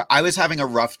remember I was having a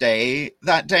rough day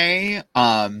that day.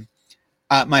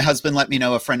 My husband let me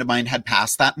know a friend of mine had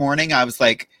passed that morning. I was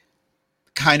like,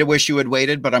 kind of wish you had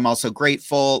waited, but I'm also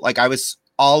grateful. Like, I was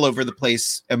all over the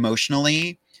place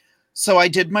emotionally. So I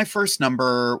did my first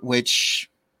number, which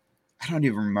I don't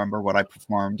even remember what I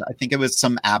performed. I think it was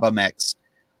some ABBA mix.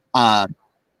 And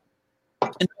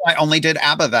I only did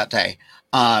ABBA that day.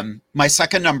 My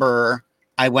second number,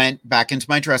 I went back into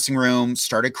my dressing room,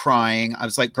 started crying. I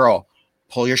was like, girl,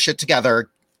 pull your shit together.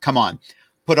 Come on.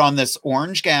 Put on this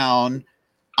orange gown.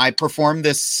 I performed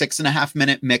this 6.5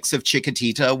 minute mix of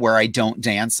Chiquitita where I don't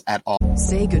dance at all.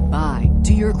 Say goodbye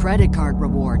to your credit card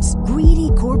rewards. Greedy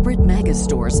corporate mega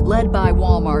stores, led by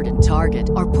Walmart and Target,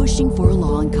 are pushing for a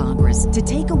law in Congress to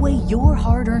take away your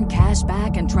hard-earned cash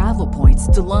back and travel points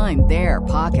to line their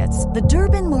pockets. The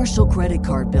Durbin-Marshall credit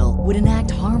card bill would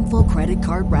enact harmful credit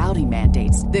card routing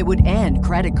mandates that would end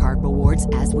credit card rewards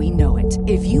as we know it.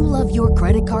 If you love your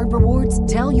credit card rewards,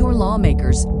 tell your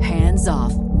lawmakers, hands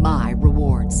off my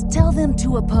rewards. Tell them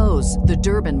to oppose the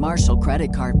Durbin-Marshall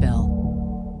credit card bill.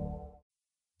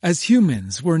 As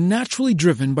humans, we're naturally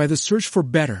driven by the search for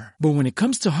better. But when it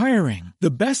comes to hiring,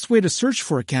 the best way to search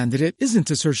for a candidate isn't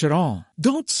to search at all.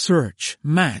 Don't search,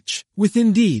 match with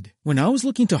Indeed. When I was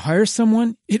looking to hire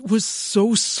someone, it was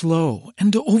so slow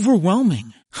and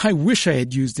overwhelming. I wish I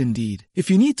had used Indeed.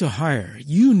 If you need to hire,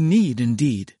 you need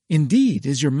Indeed. Indeed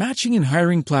is your matching and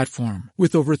hiring platform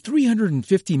with over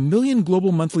 350 million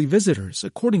global monthly visitors,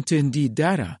 according to Indeed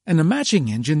data, and a matching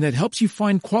engine that helps you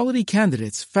find quality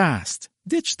candidates fast.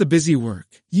 Ditch the busy work.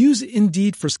 Use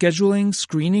Indeed for scheduling,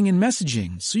 screening, and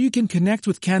messaging so you can connect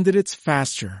with candidates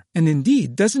faster. And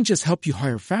Indeed doesn't just help you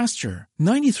hire faster.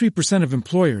 93% of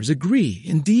employers agree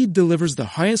Indeed delivers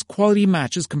the highest quality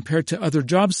matches compared to other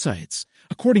job sites,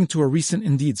 according to a recent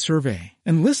Indeed survey.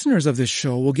 And listeners of this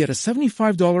show will get a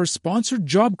 $75 sponsored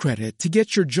job credit to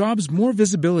get your jobs more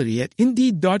visibility at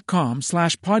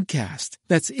Indeed.com/podcast.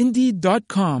 That's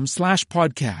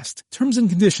Indeed.com/podcast. Terms and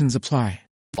conditions apply.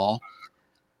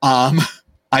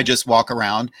 I just walk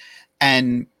around,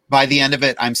 and by the end of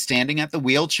it, I'm standing at the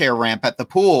wheelchair ramp at the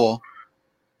pool,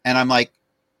 and I'm like,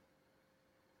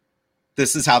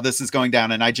 this is how this is going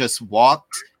down. And I just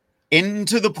walked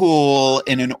into the pool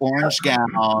in an orange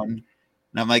gown, and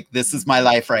I'm like, this is my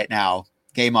life right now.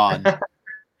 Game on.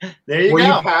 There you Were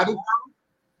go. you padded?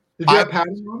 Did you have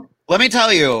padding on? Let me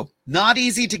tell you, not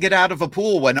easy to get out of a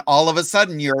pool when all of a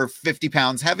sudden you're 50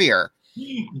 pounds heavier.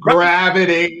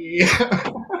 Gravity.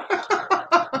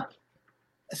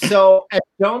 So at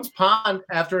Jones Pond,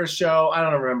 after a show, I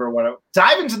don't remember what it was.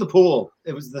 Dive into the pool.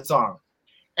 It was the song.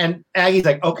 And Aggie's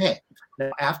like, okay,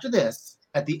 now after this,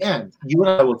 at the end, you and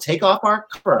I will take off our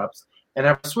cover-ups and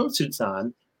have our swimsuits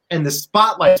on, and the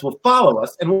spotlights will follow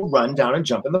us, and we'll run down and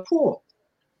jump in the pool.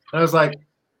 And I was like,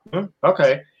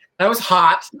 okay. And I was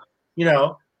hot,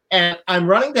 and I'm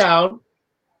running down,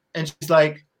 and she's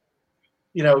like,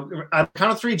 on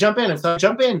count of three, jump in. And so I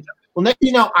jump in. Well, next thing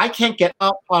you know, I can't get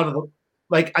up out of the,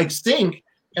 I stink,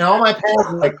 and all my pants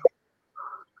are like,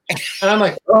 and I'm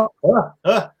like,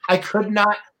 I could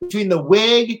not, between the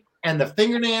wig and the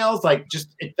fingernails,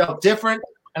 it felt different.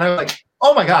 And I'm like,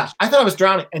 oh my gosh, I thought I was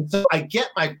drowning. And so I get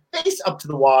my face up to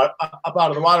the water, up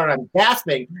out of the water, and I'm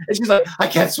gasping. And she's like, I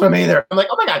can't swim either. I'm like,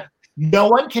 oh my God, no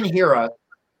one can hear us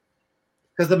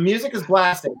because the music is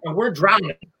blasting and we're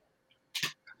drowning.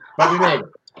 But we made it.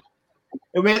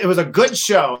 It was a good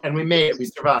show, and we made it. We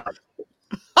survived.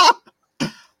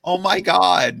 Oh my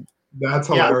God. That's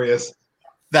hilarious.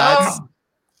 That's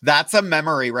a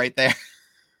memory right there.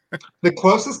 The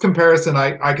closest comparison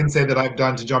I can say that I've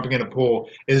done to jumping in a pool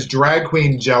is drag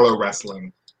queen jello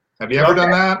wrestling. Have you ever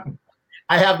done that?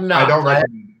 I have not. I don't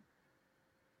recommend it.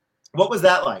 What was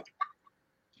that like?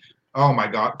 Oh my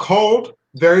God. Cold,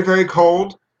 very, very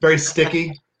cold, very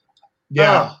sticky.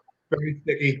 Yeah, very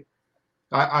sticky.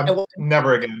 I'm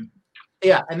never again.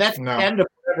 Yeah, and that's the end of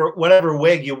whatever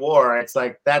wig you wore. It's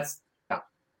like, that's.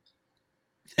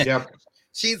 Yep.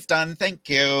 She's done. Thank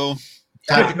you.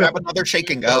 Time to grab another shake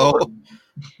and go.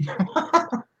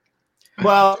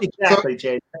 Well, exactly,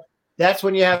 Jade. That's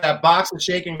when you have that box of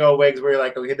shake and go wigs where you're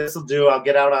like, okay, this will do. I'll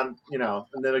get out on, and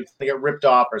then it's going to get ripped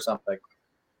off or something.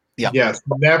 Yeah. Yes.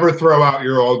 Never throw out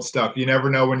your old stuff. You never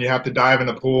know when you have to dive in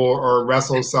the pool or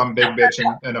wrestle some big bitch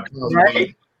in a pool.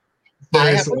 Right?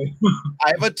 I have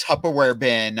a Tupperware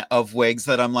bin of wigs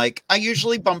that I'm like, I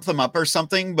usually bump them up or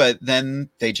something, but then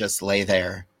they just lay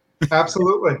there.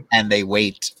 Absolutely. And they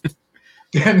wait.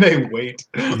 And they wait.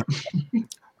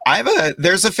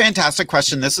 There's a fantastic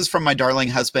question. This is from my darling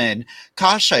husband.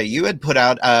 Kasha, you had put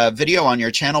out a video on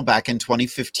your channel back in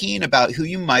 2015 about who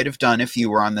you might have done if you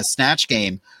were on the Snatch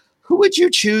Game. Who would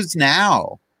you choose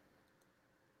now?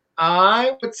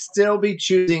 I would still be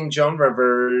choosing Joan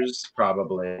Rivers,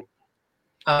 probably.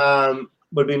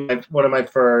 Would be one of my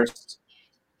first.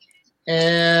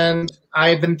 And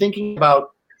I've been thinking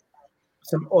about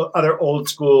some other old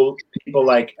school people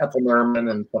like Ethel Merman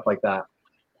and stuff like that.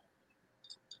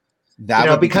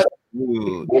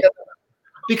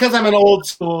 Because I'm an old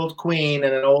school queen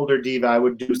and an older diva, I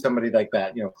would do somebody like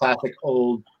that. Classic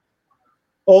old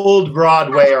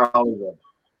Broadway or Hollywood.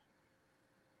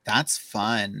 That's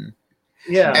fun.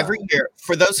 Yeah. Every year,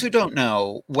 for those who don't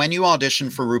know, when you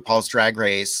audition for RuPaul's Drag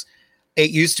Race,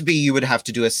 it used to be you would have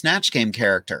to do a Snatch Game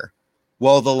character.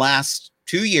 Well, the last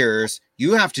 2 years,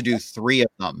 you have to do 3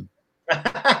 of them.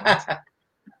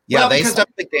 Yeah, they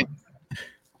stepped the game.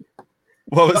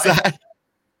 What was that?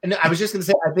 And I was just going to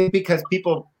say, I think because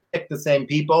people pick the same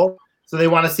people, so they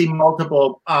want to see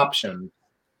multiple options,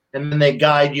 and then they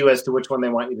guide you as to which one they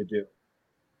want you to do.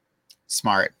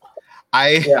 Smart.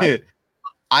 I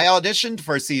auditioned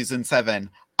for season 7.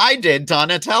 I did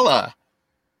Donatella.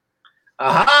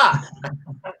 Aha!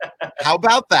 How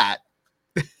about that?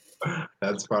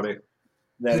 That's funny.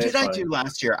 Who did I do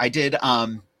last year? I did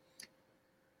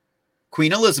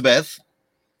Queen Elizabeth.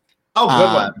 Oh,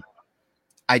 good one.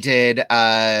 I did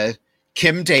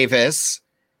Kim Davis,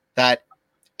 that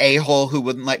a-hole who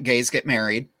wouldn't let gays get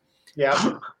married.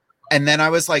 Yeah. And then I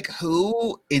was like,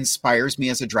 who inspires me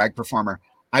as a drag performer?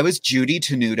 I was Judy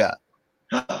Tenuta.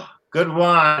 Good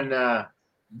one.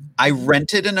 I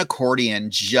rented an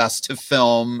accordion just to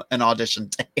film an audition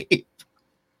tape.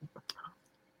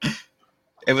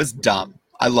 It was dumb.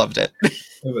 I loved it. It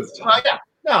was dumb. Oh, yeah.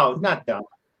 No, not dumb.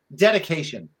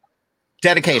 Dedication.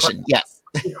 Dedication, yes.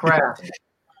 Craft.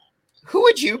 Who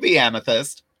would you be,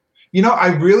 Amethyst? You know, I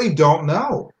really don't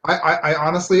know. I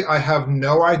honestly, I have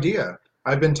no idea.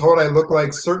 I've been told I look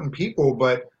like certain people,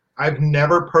 but I've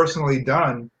never personally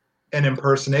done an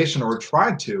impersonation or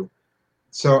tried to.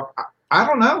 So I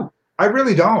don't know. I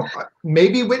really don't.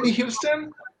 Maybe Whitney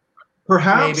Houston?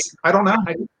 Perhaps. Maybe. I don't know.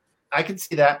 I can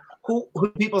see that. Who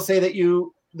do people say that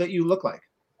you look like?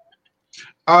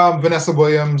 Vanessa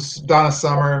Williams, Donna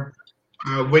Summer,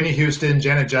 Whitney Houston,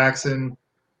 Janet Jackson.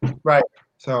 Right.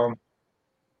 So,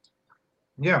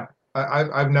 yeah,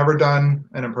 I've never done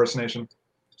an impersonation.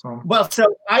 So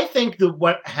I think that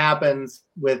what happens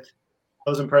with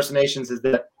those impersonations is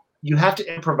that you have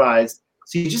to improvise.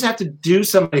 So you just have to do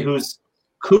somebody who's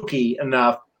kooky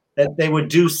enough that they would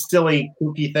do silly,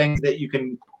 kooky things that you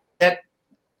can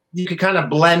kind of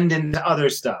blend into other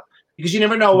stuff, because you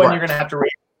never know when you're going to have to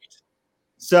react.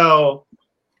 So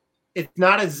it's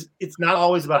not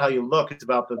always about how you look. It's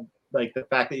about the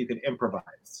fact that you can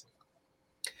improvise.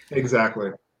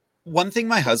 Exactly. One thing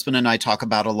my husband and I talk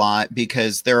about a lot,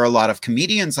 because there are a lot of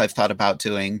comedians I've thought about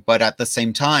doing, but at the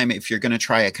same time, if you're going to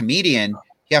try a comedian,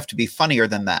 you have to be funnier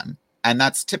than them. And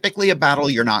that's typically a battle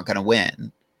you're not going to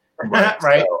win. Right.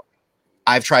 So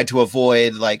I've tried to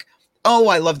avoid like, oh,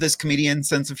 I love this comedian's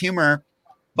sense of humor,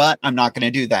 but I'm not going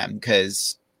to do them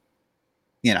because,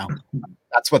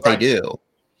 that's what they do.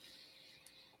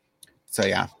 So,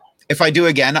 yeah. If I do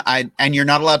again, and you're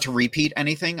not allowed to repeat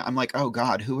anything, I'm like, oh,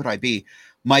 God, who would I be?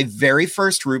 My very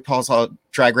first RuPaul's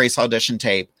Drag Race audition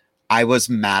tape, I was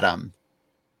Madam.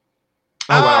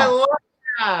 Oh, wow. I love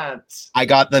that. I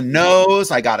got the nose,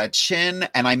 I got a chin,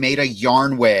 and I made a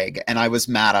yarn wig, and I was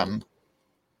Madam.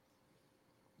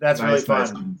 That's really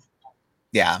fun. Nice.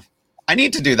 Yeah. I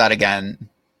need to do that again.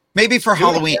 Maybe for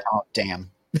Halloween. Oh,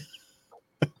 damn.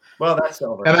 Well, that's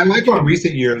over. And I like on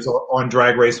recent years on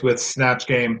Drag Race with Snatch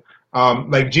Game,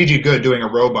 like Gigi Good doing a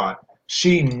robot.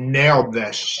 She nailed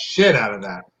the shit out of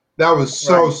that. That was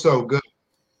so good.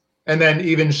 And then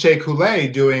even Shea Coulee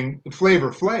doing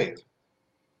Flavor Flav.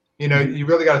 You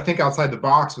really got to think outside the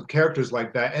box with characters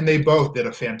like that. And they both did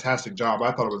a fantastic job.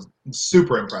 I thought it was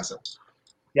super impressive.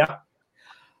 Yeah.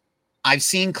 I've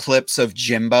seen clips of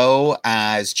Jimbo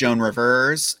as Joan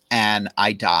Rivers, and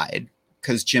I died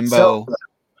because Jimbo.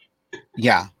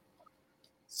 Yeah.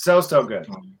 So good.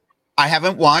 I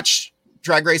haven't watched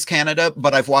Drag Race Canada,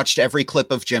 but I've watched every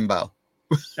clip of Jimbo.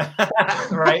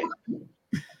 Right.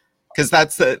 Because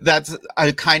that's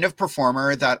a kind of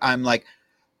performer that I'm like,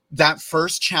 that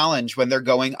first challenge when they're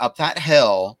going up that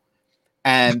hill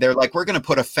and they're like, we're going to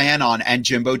put a fan on, and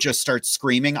Jimbo just starts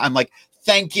screaming. I'm like,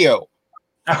 thank you.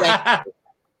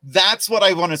 That's what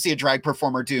I want to see a drag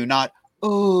performer do, not,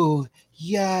 oh,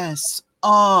 yes.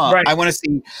 Right. I want to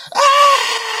see,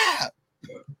 ah!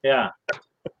 Yeah.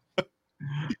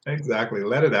 Exactly.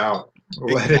 Let it out.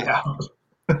 Let it out.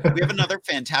 We have another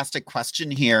fantastic question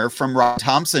here from Rob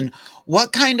Thompson.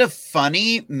 What kind of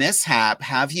funny mishap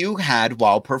have you had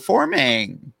while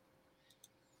performing?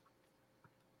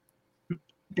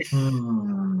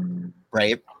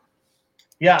 Right?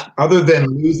 Yeah. Other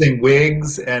than losing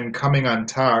wigs and coming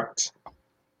untucked,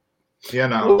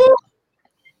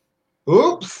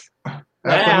 Oops.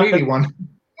 That's a meaty one.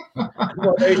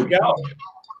 Well, there you go.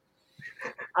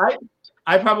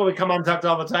 I probably come untucked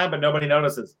all the time, but nobody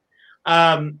notices.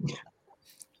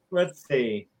 Let's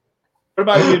see. What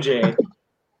about you, Jade?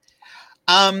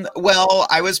 Well,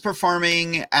 I was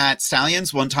performing at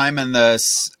Stallions one time, and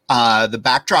the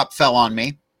backdrop fell on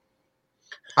me.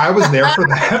 I was there for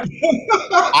that.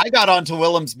 I got onto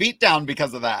Willem's beatdown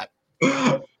because of that.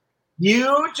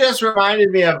 You just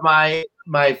reminded me of my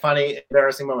funny,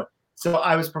 embarrassing moment. So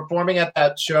I was performing at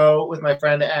that show with my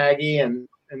friend Aggie and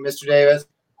Mr. Davis,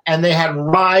 and they had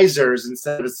risers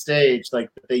instead of a stage like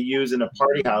they use in a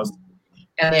party house,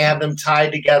 and they have them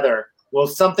tied together. Well,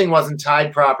 something wasn't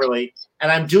tied properly,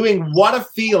 and I'm doing What a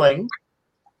Feeling,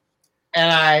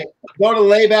 and I go to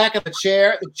lay back in the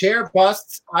chair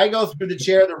busts, I go through the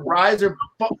chair, the riser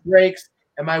breaks,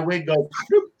 and my wig goes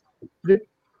bloop, bloop,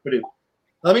 bloop.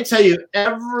 Let me tell you,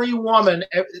 every woman,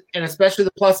 and especially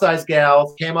the plus size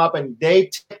gals, came up and they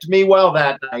tipped me well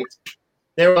that night.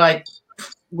 They were like,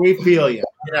 "We feel you,"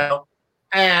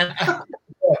 and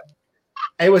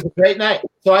it was a great night.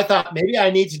 So I thought maybe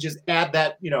I need to just add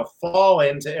that, fall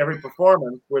into every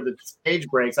performance where the stage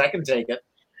breaks. I can take it,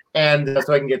 and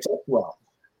so I can get tipped well.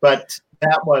 But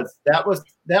that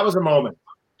was a moment.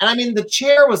 And I mean, the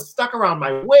chair was stuck around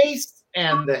my waist,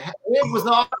 and the wig was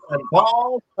off, and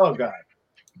balls. Oh God.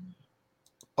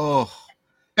 Oh.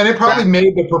 And it probably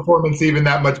made the performance even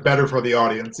that much better for the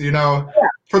audience,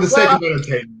 for the sake of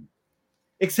entertainment.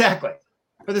 Exactly.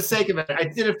 For the sake of it, I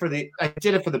did it for the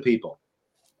people.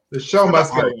 The show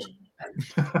must go.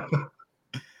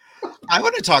 I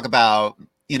want to talk about,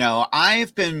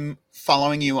 I've been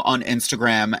following you on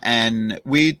Instagram, and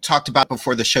we talked about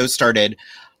before the show started.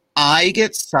 I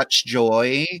get such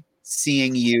joy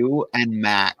seeing you and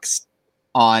Max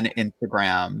on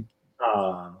Instagram.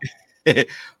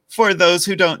 For those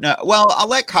who don't know, well, I'll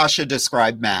let Kasha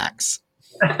describe Max.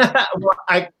 Well,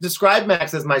 I describe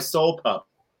Max as my soul pup.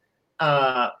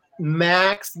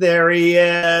 Max, there he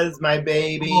is, my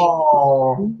baby.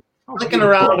 Oh, clicking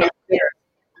around upstairs.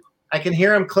 I can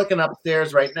hear him clicking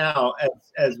upstairs right now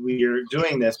as we are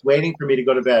doing this, waiting for me to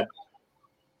go to bed.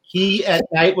 He at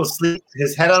night will sleep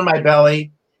his head on my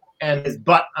belly and his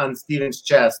butt on Steven's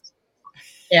chest.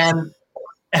 And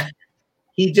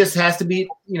he just has to be,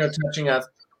 touching us.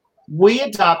 We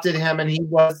adopted him, and he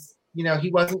was,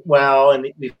 he wasn't well, and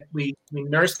we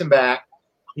nursed him back.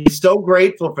 He's so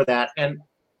grateful for that. And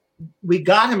we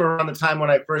got him around the time when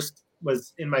I first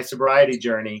was in my sobriety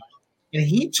journey, and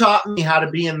he taught me how to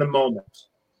be in the moment.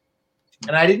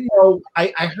 And I didn't know,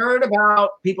 I heard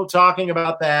about people talking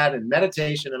about that and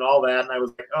meditation and all that. And I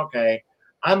was like, okay,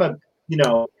 I'm a,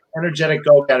 energetic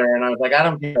go-getter. And I was like, I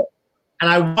don't get it. And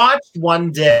I watched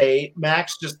one day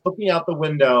Max just looking out the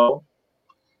window,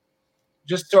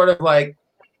 just sort of like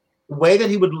the way that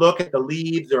he would look at the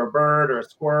leaves or a bird or a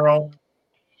squirrel.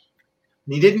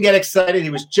 And he didn't get excited. He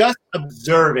was just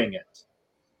observing it.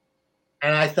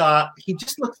 And I thought, he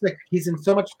just looks like he's in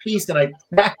so much peace. And I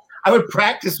would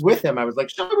practice with him. I was like,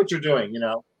 show me what you're doing, And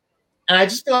I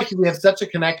just feel like we have such a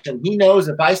connection. He knows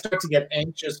if I start to get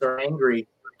anxious or angry,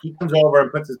 he comes over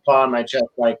and puts his paw on my chest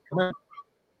like, come on,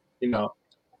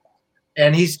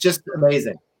 And he's just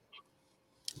amazing.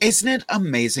 Isn't it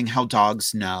amazing how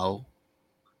dogs know?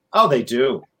 Oh, they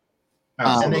do.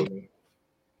 Absolutely.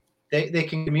 And they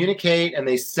can communicate and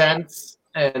they sense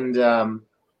and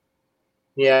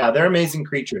they're amazing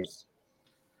creatures.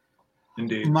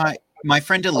 Indeed. My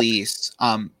friend Elise,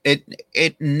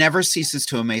 it never ceases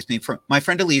to amaze me. My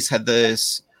friend Elise had a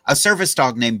service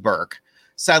dog named Burke.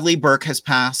 Sadly, Burke has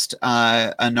passed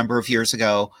a number of years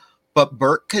ago, but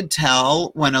Burke could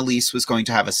tell when Elise was going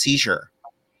to have a seizure.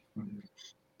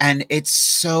 And it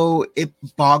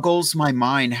boggles my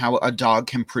mind how a dog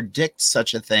can predict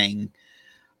such a thing.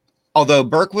 Although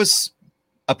Burke was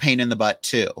a pain in the butt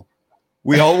too.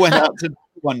 We all went out to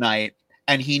one night,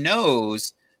 and he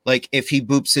knows, like, if he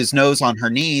boops his nose on her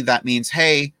knee, that means,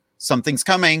 hey, something's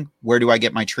coming. Where do I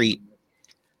get my treat?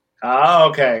 Oh,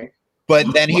 okay.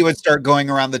 But then he would start going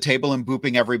around the table and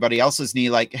booping everybody else's knee,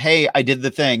 like, hey, I did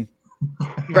the thing.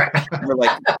 Right. We're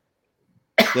like,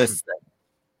 listen.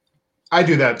 I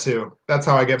do that too. That's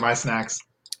how I get my snacks.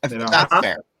 That's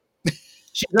fair.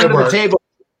 She's under the table.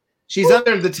 She's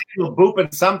under the table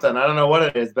booping something. I don't know what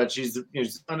it is, but she's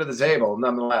under the table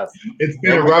nonetheless. It's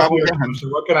been a rough year.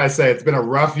 What can I say? It's been a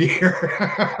rough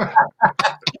year.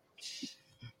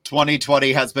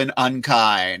 2020 has been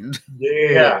unkind.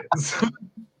 Yes.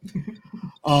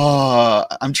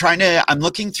 I'm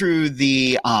looking through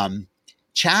the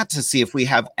chat to see if we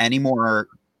have any more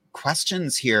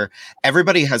questions here.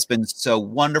 Everybody has been so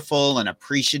wonderful and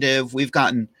appreciative.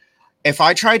 If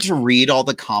I tried to read all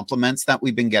the compliments that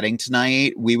we've been getting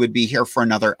tonight, we would be here for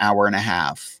another hour and a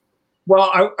half.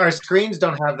 Well, our screens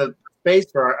don't have the space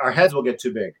for our heads will get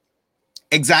too big.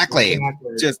 Exactly.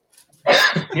 Just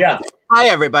yeah. Hi,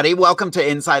 everybody. Welcome to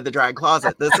Inside the Drag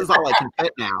Closet. This is all I can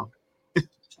fit now.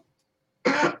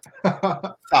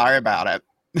 Sorry about it.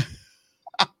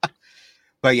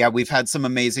 But yeah, we've had some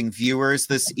amazing viewers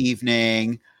this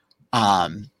evening.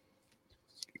 Got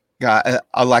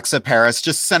Alexa Paris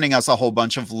just sending us a whole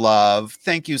bunch of love.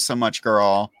 Thank you so much,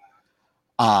 girl.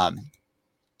 Kasha,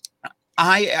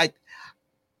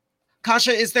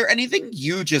 is there any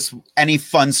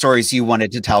fun stories you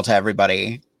wanted to tell to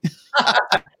everybody?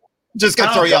 Just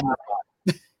gonna throw you on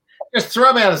the spot. Just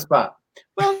throw me on the spot.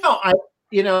 Well, no, I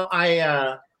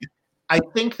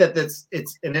think that it's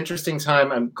an interesting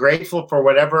time. I'm grateful for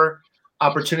whatever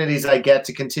opportunities I get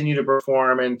to continue to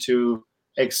perform and to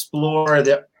explore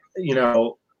the,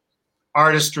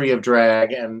 artistry of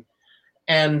drag.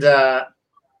 And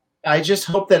I just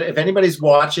hope that if anybody's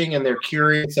watching and they're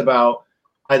curious about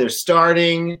either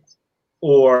starting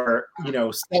or,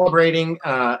 celebrating,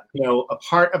 a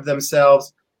part of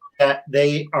themselves that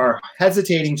they are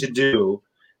hesitating to do,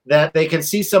 that they can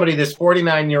see somebody, this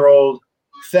 49-year-old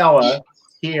fella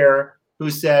here who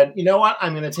said, you know what,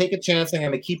 I'm going to take a chance. I'm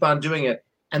going to keep on doing it.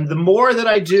 And the more that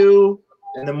I do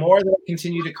and the more that I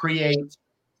continue to create,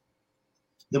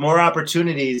 the more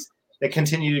opportunities that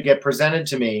continue to get presented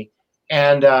to me.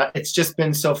 And it's just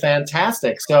been so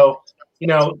fantastic. So,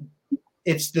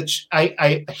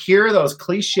 I hear those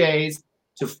cliches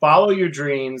to follow your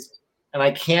dreams, and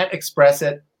I can't express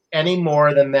it any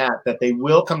more than that they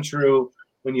will come true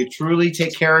when you truly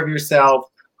take care of yourself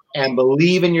and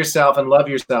believe in yourself and love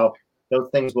yourself. Those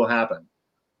things will happen.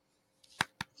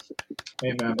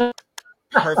 Amen.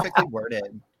 Perfectly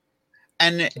worded.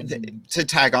 And to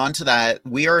tag on to that,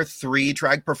 we are 3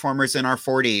 drag performers in our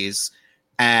 40s,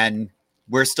 and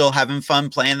we're still having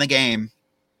fun playing the game.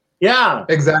 Yeah,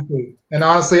 exactly. And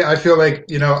honestly, I feel like,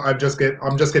 I'm just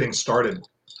getting started,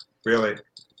 really.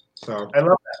 So I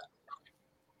love that.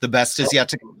 The best is yet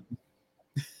to come.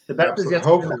 The best is yet to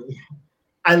come.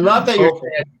 I love that you're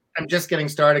saying, I'm just getting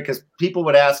started, because people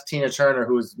would ask Tina Turner,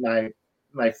 who's my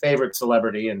favorite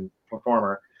celebrity and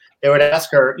performer, they would ask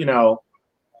her,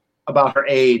 about her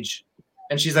age,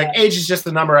 and she's like, age is just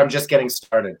a number, I'm just getting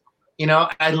started.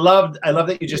 I love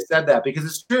that you just said that, because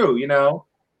it's true.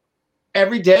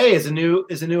 Every day is a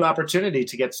new opportunity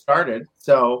to get started.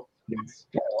 So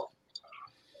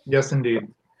yes, indeed.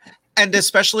 And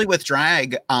especially with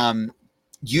drag,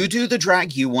 you do the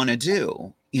drag you want to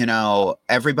do.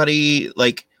 Everybody,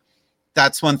 like,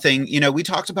 that's one thing, we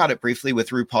talked about it briefly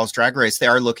with RuPaul's Drag Race. They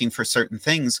are looking for certain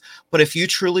things, but if you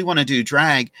truly want to do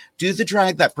the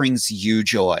drag that brings you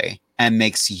joy and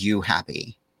makes you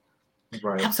happy.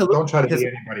 Right. Absolutely. Don't try to be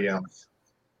anybody else.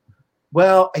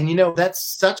 Well, and that's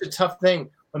such a tough thing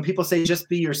when people say just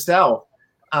be yourself.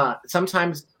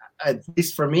 Sometimes, at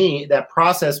least for me, that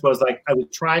process was like I was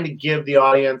trying to give the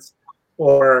audience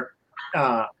or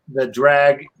the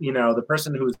drag, the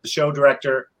person who was the show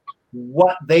director,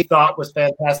 what they thought was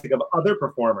fantastic of other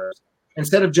performers,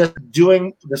 instead of just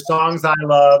doing the songs I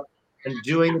love and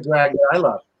doing the drag that I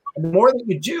love. And the more that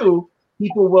you do,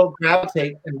 people will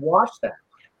gravitate and watch that.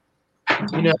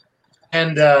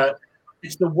 And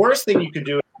it's the worst thing you could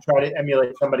do is try to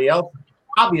emulate somebody else.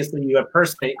 Obviously, you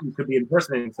could be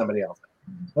impersonating somebody else,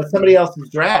 but somebody else's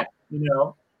drag.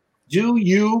 Do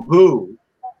you who?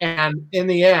 And in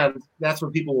the end, that's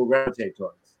what people will gravitate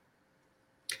towards.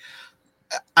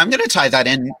 I'm going to tie that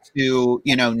into,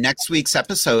 next week's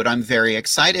episode. I'm very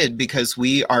excited because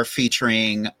we are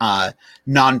featuring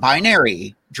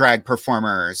non-binary drag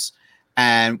performers.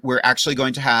 And we're actually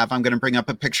going to I'm going to bring up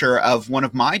a picture of one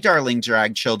of my darling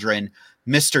drag children,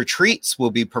 Mr. Treats,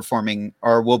 will be performing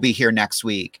or will be here next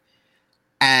week.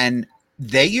 And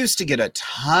they used to get a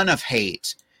ton of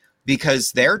hate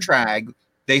because their drag,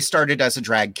 they started as a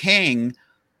drag king,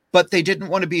 but they didn't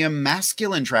want to be a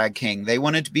masculine drag king. They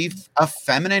wanted to be a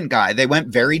feminine guy. They went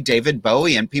very David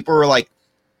Bowie, and people were like,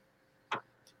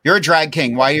 you're a drag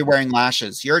king. Why are you wearing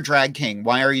lashes? You're a drag king.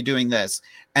 Why are you doing this?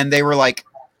 And they were like,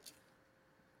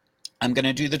 I'm going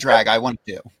to do the drag I want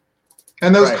to do.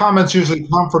 And those comments usually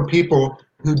come from people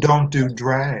who don't do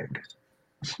drag.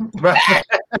 Right.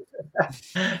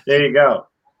 There you go.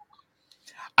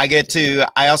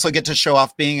 I also get to show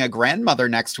off being a grandmother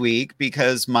next week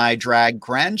because my drag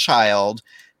grandchild,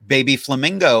 Baby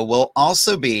Flamingo, will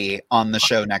also be on the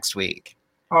show next week.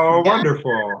 Oh,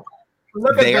 wonderful.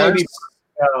 Look at Baby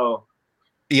Flamingo.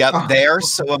 Yep, they are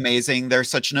so amazing. They're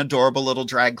such an adorable little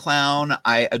drag clown.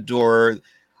 I adore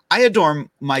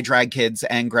my drag kids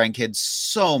and grandkids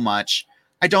so much.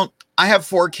 I have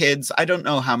 4 kids. I don't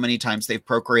know how many times they've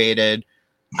procreated.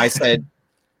 I said,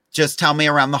 just tell me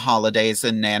around the holidays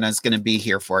and Nana's going to be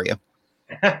here for you.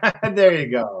 There you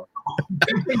go.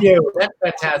 Good for you. That's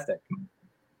fantastic.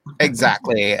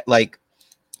 Exactly. Like,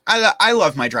 I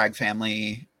love my drag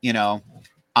family.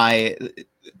 I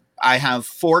have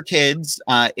 4 kids,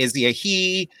 Izzy a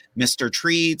he, Mr.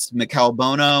 Treats, Mikkel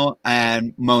Bono,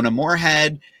 and Mona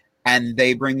Moorhead, and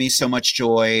they bring me so much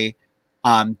joy.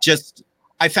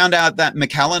 I found out that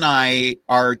Mikkel and I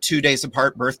are 2 days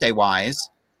apart birthday-wise.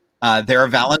 They're a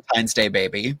Valentine's Day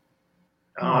baby.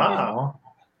 Oh.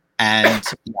 And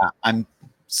yeah, I'm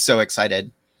so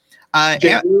excited.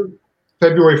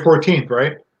 February 14th,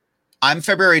 right? I'm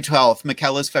February 12th.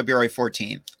 Mikkel is February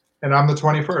 14th. And I'm the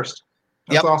 21st.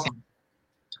 That's awesome.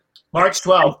 March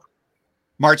 12th.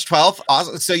 March 12th?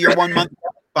 Awesome. So you're 1 month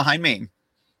behind me.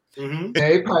 Mm-hmm.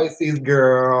 Hey, Pisces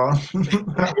girl.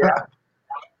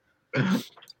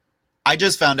 I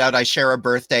just found out I share a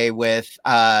birthday with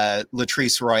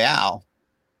Latrice Royale.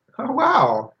 Oh,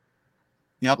 wow.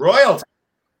 Yep.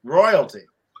 Royalty.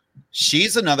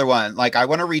 She's another one. Like, I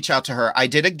want to reach out to her. I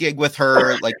did a gig with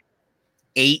her like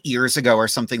 8 years ago or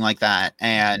something like that.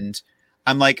 And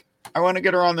I'm like, I want to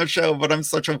get her on the show, but I'm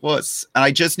such a wuss. And I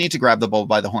just need to grab the bull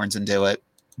by the horns and do it.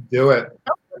 Do it.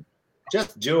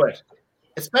 Just do it.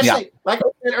 Especially, like I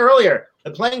said earlier,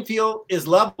 the playing field is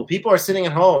level. People are sitting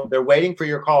at home. They're waiting for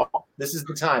your call. This is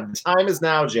the time. The time is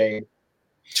now, Jade.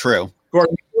 True. For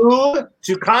you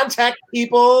to contact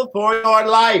people for your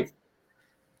life.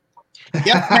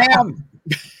 Yes, ma'am.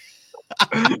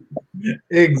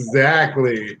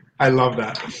 Exactly. I love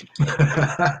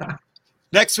that.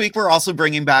 Next week, we're also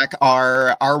bringing back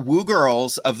our Woo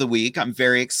Girls of the Week. I'm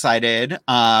very excited.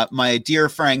 My dear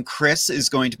friend Chris is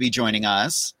going to be joining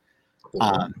us.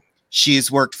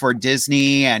 She's worked for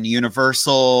Disney and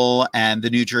Universal and the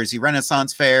New Jersey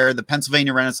Renaissance Fair, the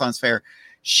Pennsylvania Renaissance Fair.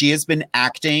 She has been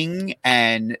acting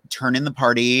and turning the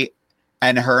party,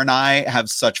 and her and I have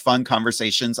such fun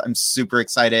conversations. I'm super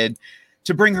excited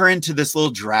to bring her into this little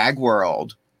drag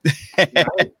world.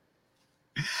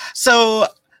 So,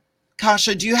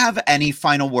 Kasha, do you have any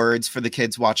final words for the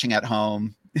kids watching at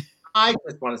home? I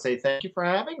just want to say thank you for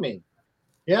having me.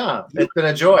 Yeah, it's been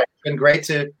a joy. It's been great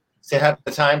to have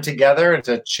the time together and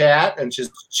to chat and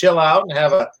just chill out and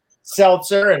have a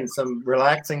seltzer and some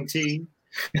relaxing tea.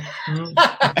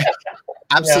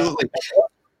 Absolutely. Yeah.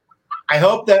 I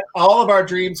hope that all of our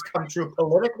dreams come true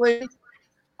politically,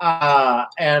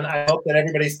 and I hope that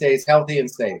everybody stays healthy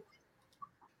and safe.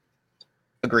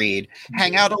 Agreed.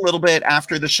 Hang out a little bit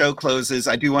after the show closes.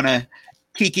 I do want to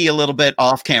kiki a little bit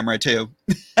off camera too.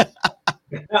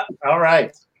 All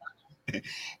right.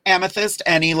 Amethyst,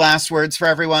 any last words for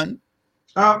everyone?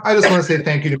 I just want to say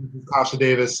thank you to Mrs. Kasha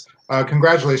Davis.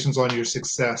 Congratulations on your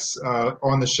success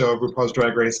on the show of RuPaul's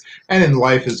Drag Race and in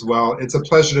life as well. It's a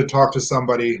pleasure to talk to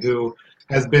somebody who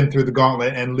has been through the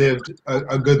gauntlet and lived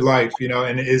a good life, you know,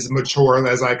 and is mature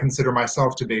as I consider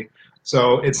myself to be.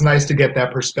 So it's nice to get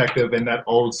that perspective and that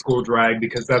old school drag,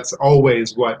 because that's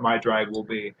always what my drag will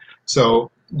be.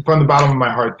 So from the bottom of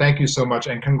my heart, thank you so much,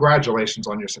 and congratulations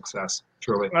on your success,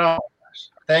 truly. Oh,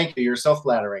 thank you. You're so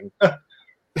flattering.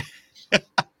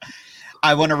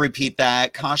 I want to repeat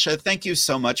that. Kasha, thank you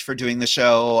so much for doing the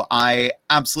show. I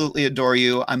absolutely adore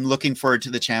you. I'm looking forward to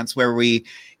the chance where we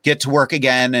get to work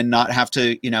again and not have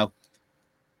to, you know,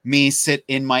 me sit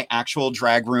in my actual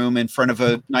drag room in front of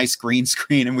a nice green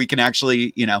screen, and we can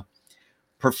actually, you know,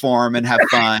 perform and have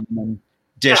fun and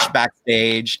dish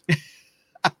backstage.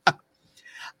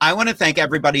 I want to thank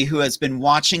everybody who has been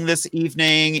watching this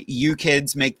evening. You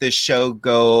kids make this show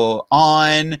go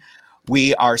on.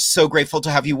 We are so grateful to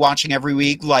have you watching every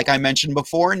week. Like I mentioned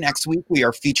before, next week we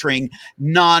are featuring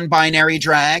non-binary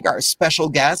drag. Our special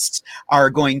guests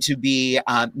are going to be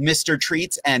Mr.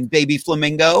 Treats and Baby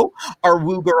Flamingo. Our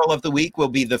Woo Girl of the Week will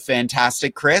be the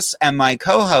fantastic Chris, and my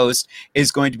co-host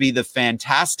is going to be the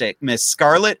fantastic Miss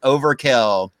Scarlett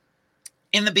Overkill.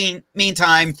 In the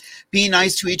meantime, be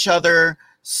nice to each other,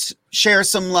 share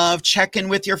some love, check in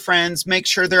with your friends, make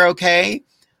sure they're okay.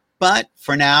 But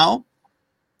for now,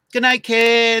 good night,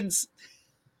 kids.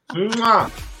 Mwah.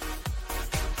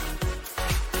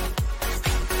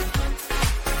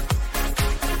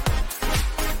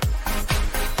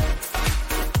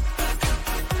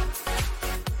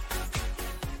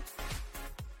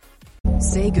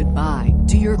 Say goodbye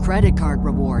to your credit card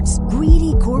rewards.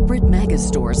 Greedy corporate mega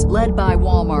stores, led by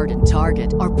Walmart and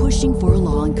Target, are pushing for a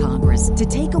law in Congress to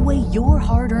take away your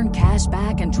hard-earned cash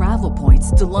back and travel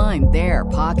points to line their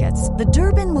pockets. The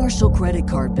Durbin-Marshall credit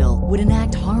card bill would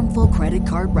enact harmful credit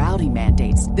card routing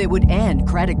mandates that would end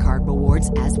credit card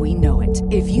rewards as we know it.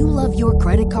 If you love your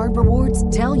credit card rewards,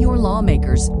 tell your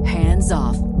lawmakers, hands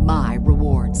off my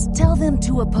rewards. Tell them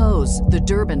to oppose the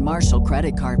Durbin-Marshall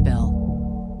credit card bill.